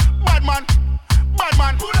pull up. Bad man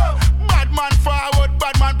pull up. Bad man forward,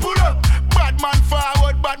 bad man pull up. Bad man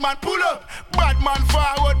forward, bad man pull up. Bad man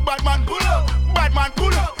forward, bad man pull up. Bad man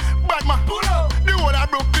pull up. Bad man pull up. The whole of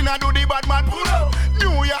Brooklyn I do the bad man pull up.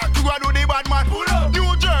 New York crew I do the bad man pull up.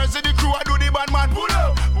 New Jersey the crew I do the bad man pull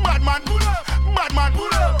up. Bad man pull up. Bad man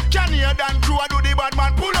pull up. Canadian crew I do the bad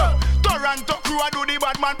man pull up. Toronto crew I do the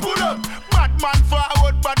bad man pull up. Bad man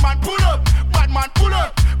forward, bad man pull up. Bad man pull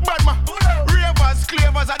up. Bad man pull up. Ravers,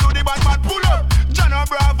 clavers I do the bad man pull up. John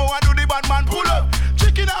Bravo I do the bad man pull up.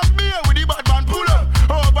 Chicken and beer with the bad man pull up.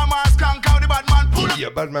 Over Mars Kank out the bad man pull up. Yeah,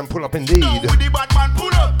 bad man pull up indeed. With the bad man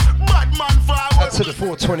pull up. Bad man forward. Out to the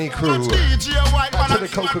 420 crew. Out to the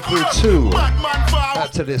Coca crew too.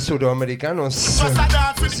 Out to the Sudamericanos.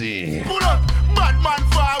 Sí.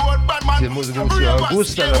 Si es música que os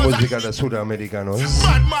gusta la música de Sudamericanos.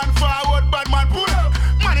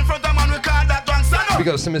 We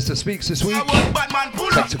got some Mr. Speaks this week.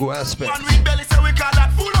 Tactical aspect.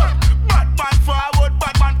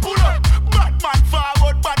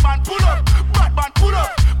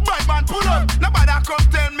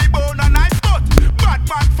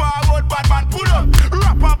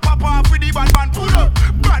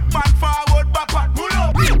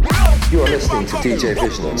 You are listening to DJ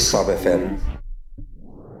Vision on Sub FM.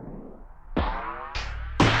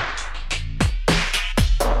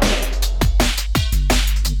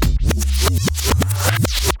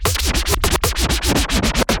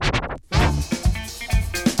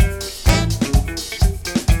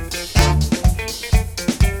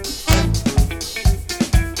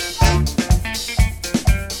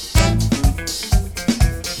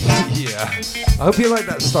 I hope you like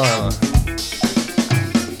that style.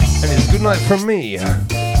 And it's good night from me.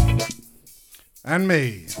 And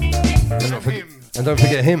me. And don't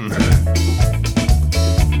forget him.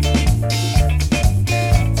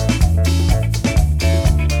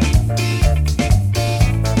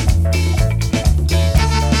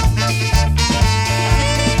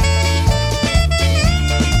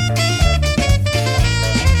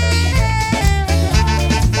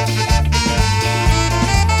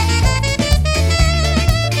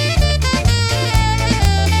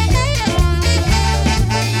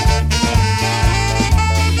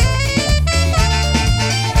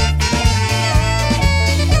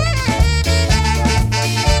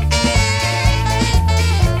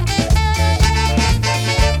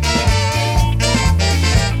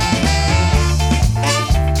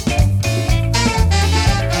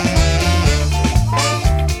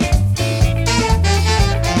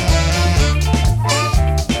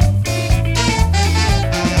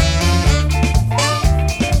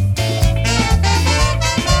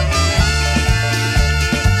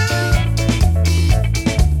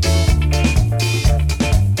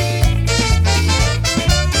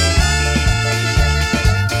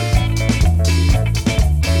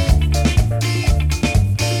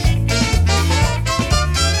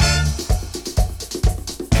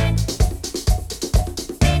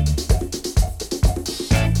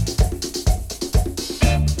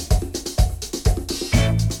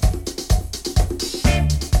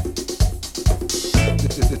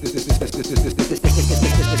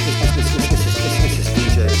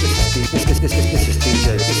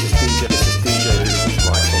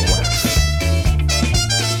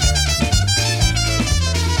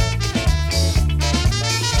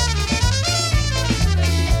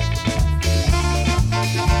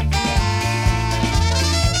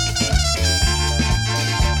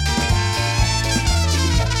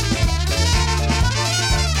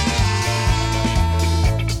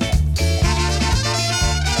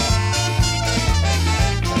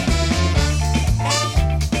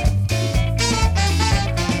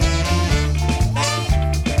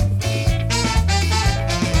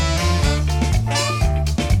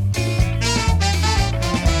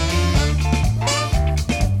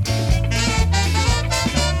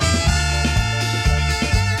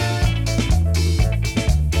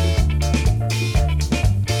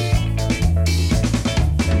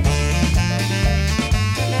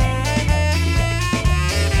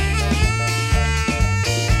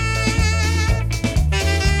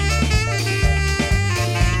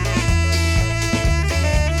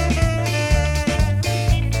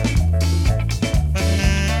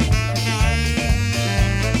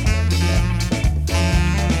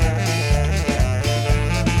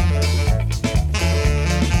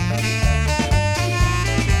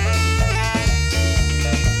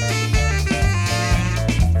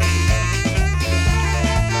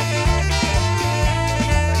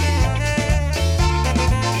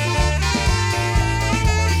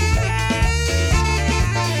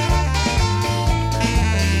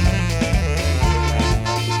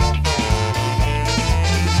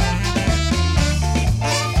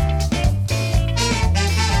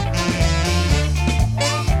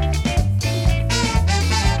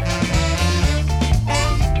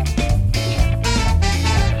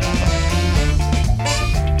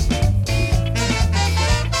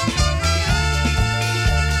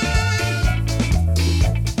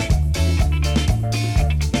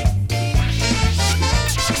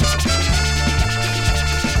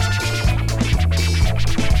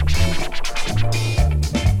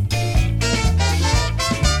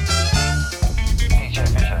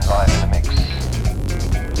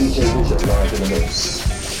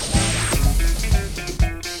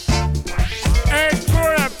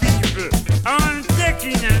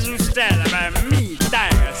 style about me,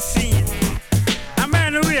 tiger scene. And by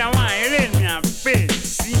the way, I want you let me a face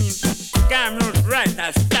scene. I'm not right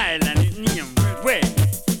a style and it name way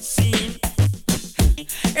scene.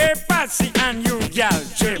 Hey, Patsy and you, gal,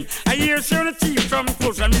 Jim. I hear some of the teeth from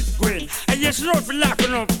close and it's green. I hear some of the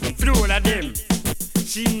locking up through all of them.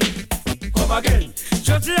 Scene. Come again.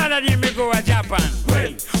 Just the other day me go to Japan.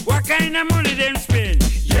 When? What kind of money them spend?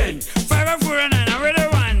 Yen. 5 or 4 and 9, where they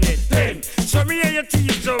want it? 10. So me hear your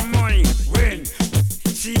teeth some money. When?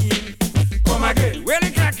 See? Come again. Where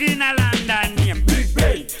the crack in a London name? Big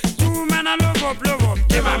Ben. 2 man a love up,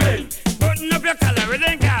 them a men. Button up your collar, where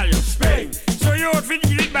they call you? Spain. So you out for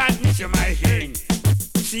deal with badness, you my hang.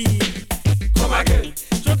 See? Come again.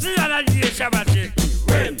 So the other day Shabbat take me.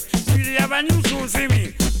 When? See they have a new soul for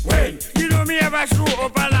me. When? You know me have a show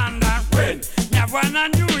up a London. When? Me have one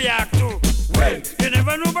in New York too. When? You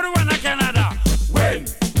never know but one in Canada. When?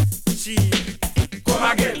 See? Come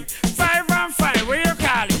again. 5 and 5, where you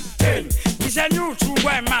call it? 10. It's a new true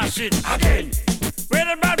boy machine. Again. Where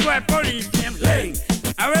the bad boy police name? Lane.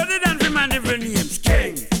 And where the dance man different names?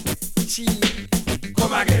 King. See?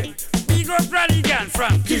 Come again. Big up Radigan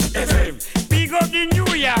from Kiss FM. Big up the New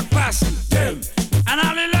York pass them. And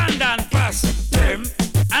all the London pass them.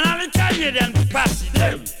 And all the Canadian pass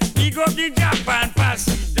them. Big up the Japan pass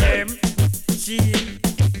them. See?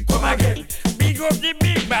 Come again. Big up the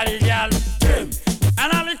big body girl them.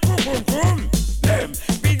 And all the cuckoo them.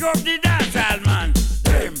 Big up the dancehall man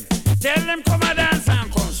them. Tell them come a dance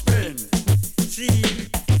and come spin. See?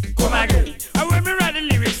 Come again. And when me write the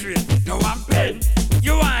lyrics straight, no I'm pen.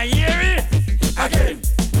 You want to hear it? Again.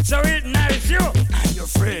 So it nice you and your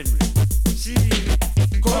friend. See?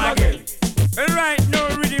 Come again. Right now,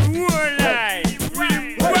 really more life.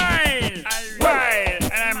 Really wild. Wild.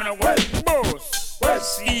 And I'm gonna work both.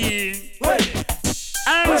 See?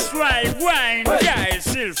 And that's why wine guys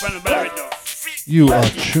still from the barrel. You are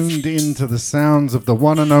tuned in to the sounds of the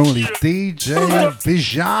one and only DJ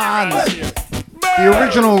Vision. The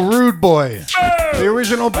original rude boy. The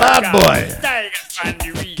original bad boy.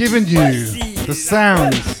 Giving you the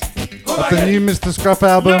sounds of the new Mr. Scruff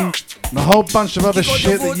album and a whole bunch of other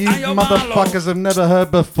shit that you motherfuckers have never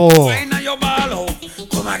heard before.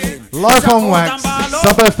 Live on WaX,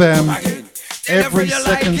 Sub FM. Every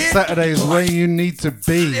second Saturday is where you need to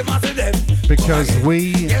be because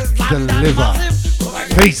we deliver.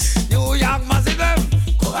 Peace. New York massive them.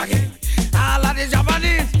 Come again. All of the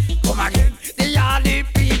Japanese. Come again. The Yardy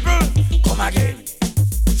people. Come again.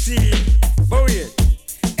 See. Oh yeah.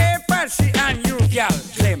 Hey, Percy and you girl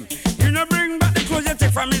claim. You know bring back the clothes you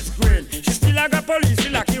take from his queen. She still like a police. She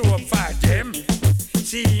lock you up for them.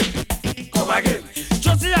 See. Come again.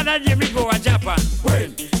 Just the other day me go to Japan.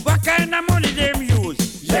 When? What kind of money them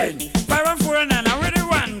use? Yen. 5 and 4 and 9. And where they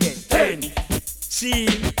want get? 10. See.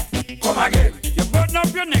 Come again. You button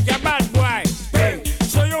up your neck, you bad boy. Bang.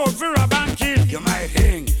 So you out for rob and kill, you might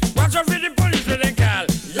hang. Watch out for the police with the call.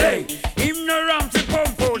 Lay. Him no ram for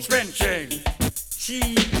pump out spend chain.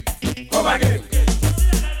 See. Come again.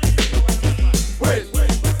 Wait.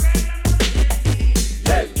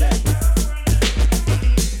 Hey.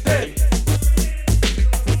 Hey.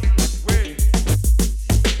 Wait.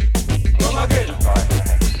 Come again.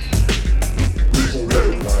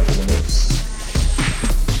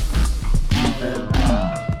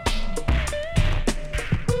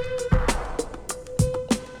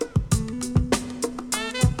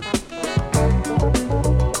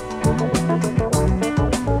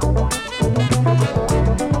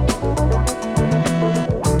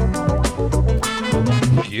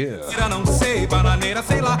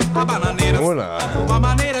 Hola.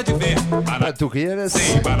 ¿Tú quieres?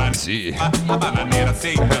 Sí.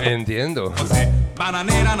 Entiendo.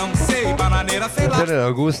 ¿Te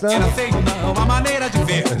le gusta?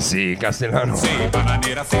 Sí, castellano.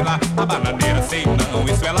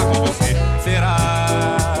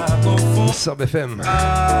 Sub FM.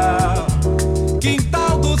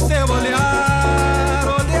 Quintal do seu olhar,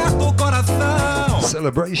 olhar do coração.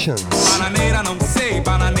 Celebrations. Bananeira não sei,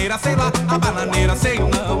 bananeira sei lá, a bananeira sei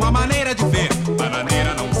não, a maneira de ver.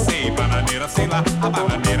 Bananeira não sei, bananeira sei lá, a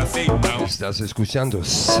bananeira sei não. Estás escuchando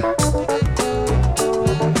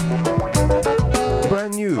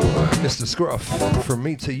brand new Mr. Scruff, From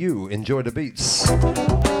Me to You. Enjoy the beats.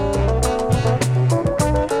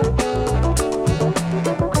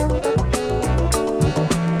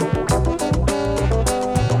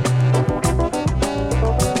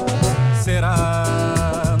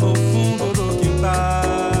 Será no fundo do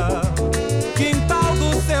quintal, quintal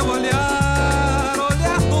do seu olhar,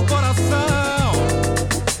 olhar do coração.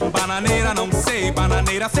 Bananeira não sei,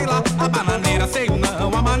 bananeira sei lá, a bananeira sei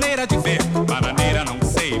não, a maneira de ver. Bananeira não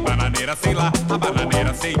sei, bananeira bananeira sei lá, a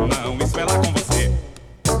bananeira sei não, isso é lá com você.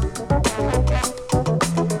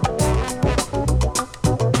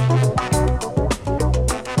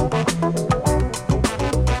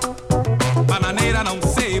 Bananeira não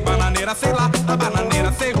sei, bananeira sei lá, a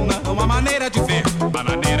bananeira sei não, uma maneira de ver.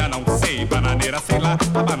 Bananeira não sei, bananeira sei lá,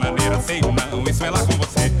 a bananeira sei não, isso é lá com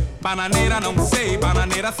você. Bananeira não sei,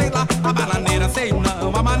 bananeira sei lá, a bananeira sei não,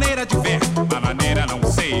 uma maneira de ver. Bananeira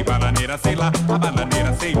não sei, bananeira sei lá, a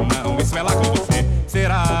bananeira sei não, isso é lá com você.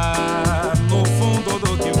 Será no fundo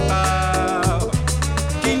do quintal,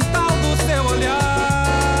 quintal do seu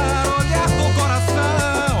olhar, olhar do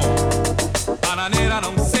coração. Bananeira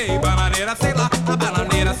não sei, bananeira sei lá, a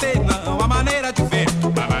bananeira sei não, a maneira de ver.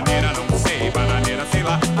 Bananeira não sei, bananeira sei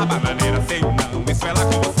lá, a bananeira sei não, isso é lá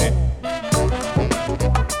com você.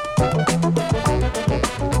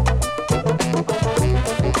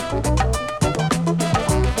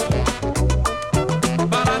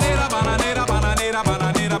 Bananeira, bananeira, bananeira,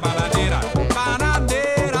 bananeira, bananeira.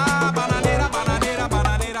 Bananeira, bananeira, bananeira,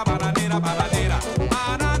 bananeira, bananeira, bananeira.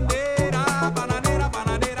 Bananeira, bananeira,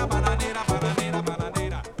 bananeira, bananeira, bananeira,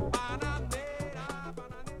 bananeira.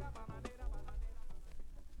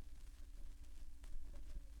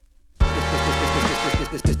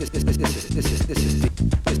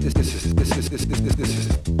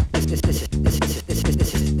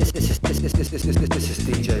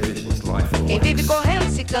 Quem vive correndo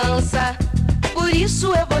se cansa, por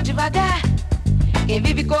isso eu vou devagar. Quem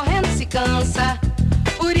vive correndo se cansa,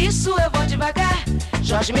 por isso eu vou devagar.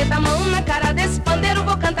 Jorge, meta a mão na cara desse pandeiro,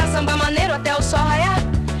 vou cantar samba maneiro até o sol raiar.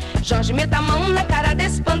 Jorge, meta a mão na cara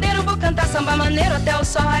desse pandeiro, vou cantar samba maneiro até o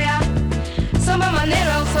sol raiar. Samba maneiro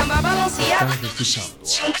é um samba balanceado.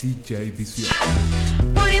 DJ Vision.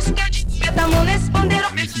 Por isso que eu digo, meta a mão nesse pandeiro.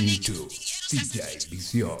 Listening to DJ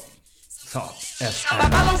Vision. Samba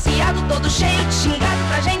balanceado, todo cheio de xingado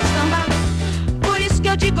pra gente sambar. Por isso que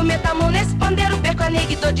eu digo, meta a mão nesse pandeiro, perco a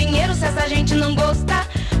nega e dou dinheiro se essa gente não gostar.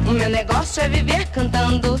 O meu negócio é viver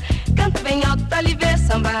cantando, canto bem alto pra lhe ver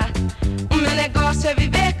sambar. O meu negócio é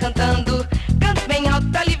viver cantando, canto bem alto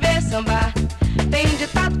pra lhe ver sambar. Tem um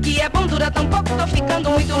ditado que é bom, dura tão pouco, tô ficando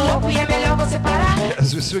muito louco e é melhor você parar.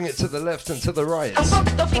 As we swing it to the left and to the right. Tão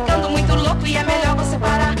pouco, tô ficando muito louco e é melhor você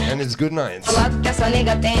parar. And it's good night. O lado que essa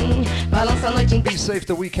nega tem, balança a noite inteira. Be safe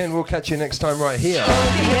the weekend, we'll catch you next time right here.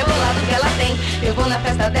 O rebolado que ela tem, eu vou na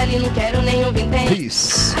festa dela e não quero nenhum vintém.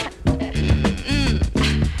 Peace.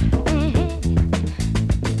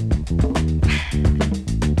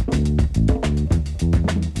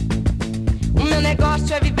 O meu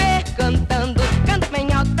negócio é viver cantando, canto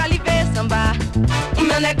bem alto pra lhe ver sambar. O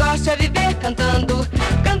meu negócio é viver cantando,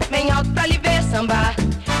 canto bem alto pra lhe ver sambar.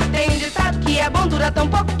 Tem um ditado que é bom, dura tão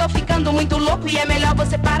pouco, tô ficando muito louco e é melhor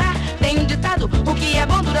você parar. Tem um ditado, o que é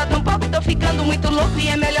bom dura tão pouco, tô ficando muito louco e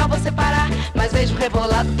é melhor você parar. Mas vejo o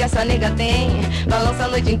rebolado que essa nega tem, balança a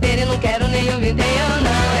noite inteira e não quero nenhum vintém. Eu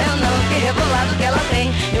não, que rebolado que ela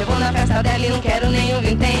tem, eu vou na festa dela e não quero nenhum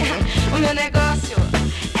vintém. O meu negócio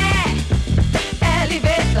é lhe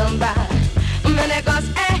ver sambar.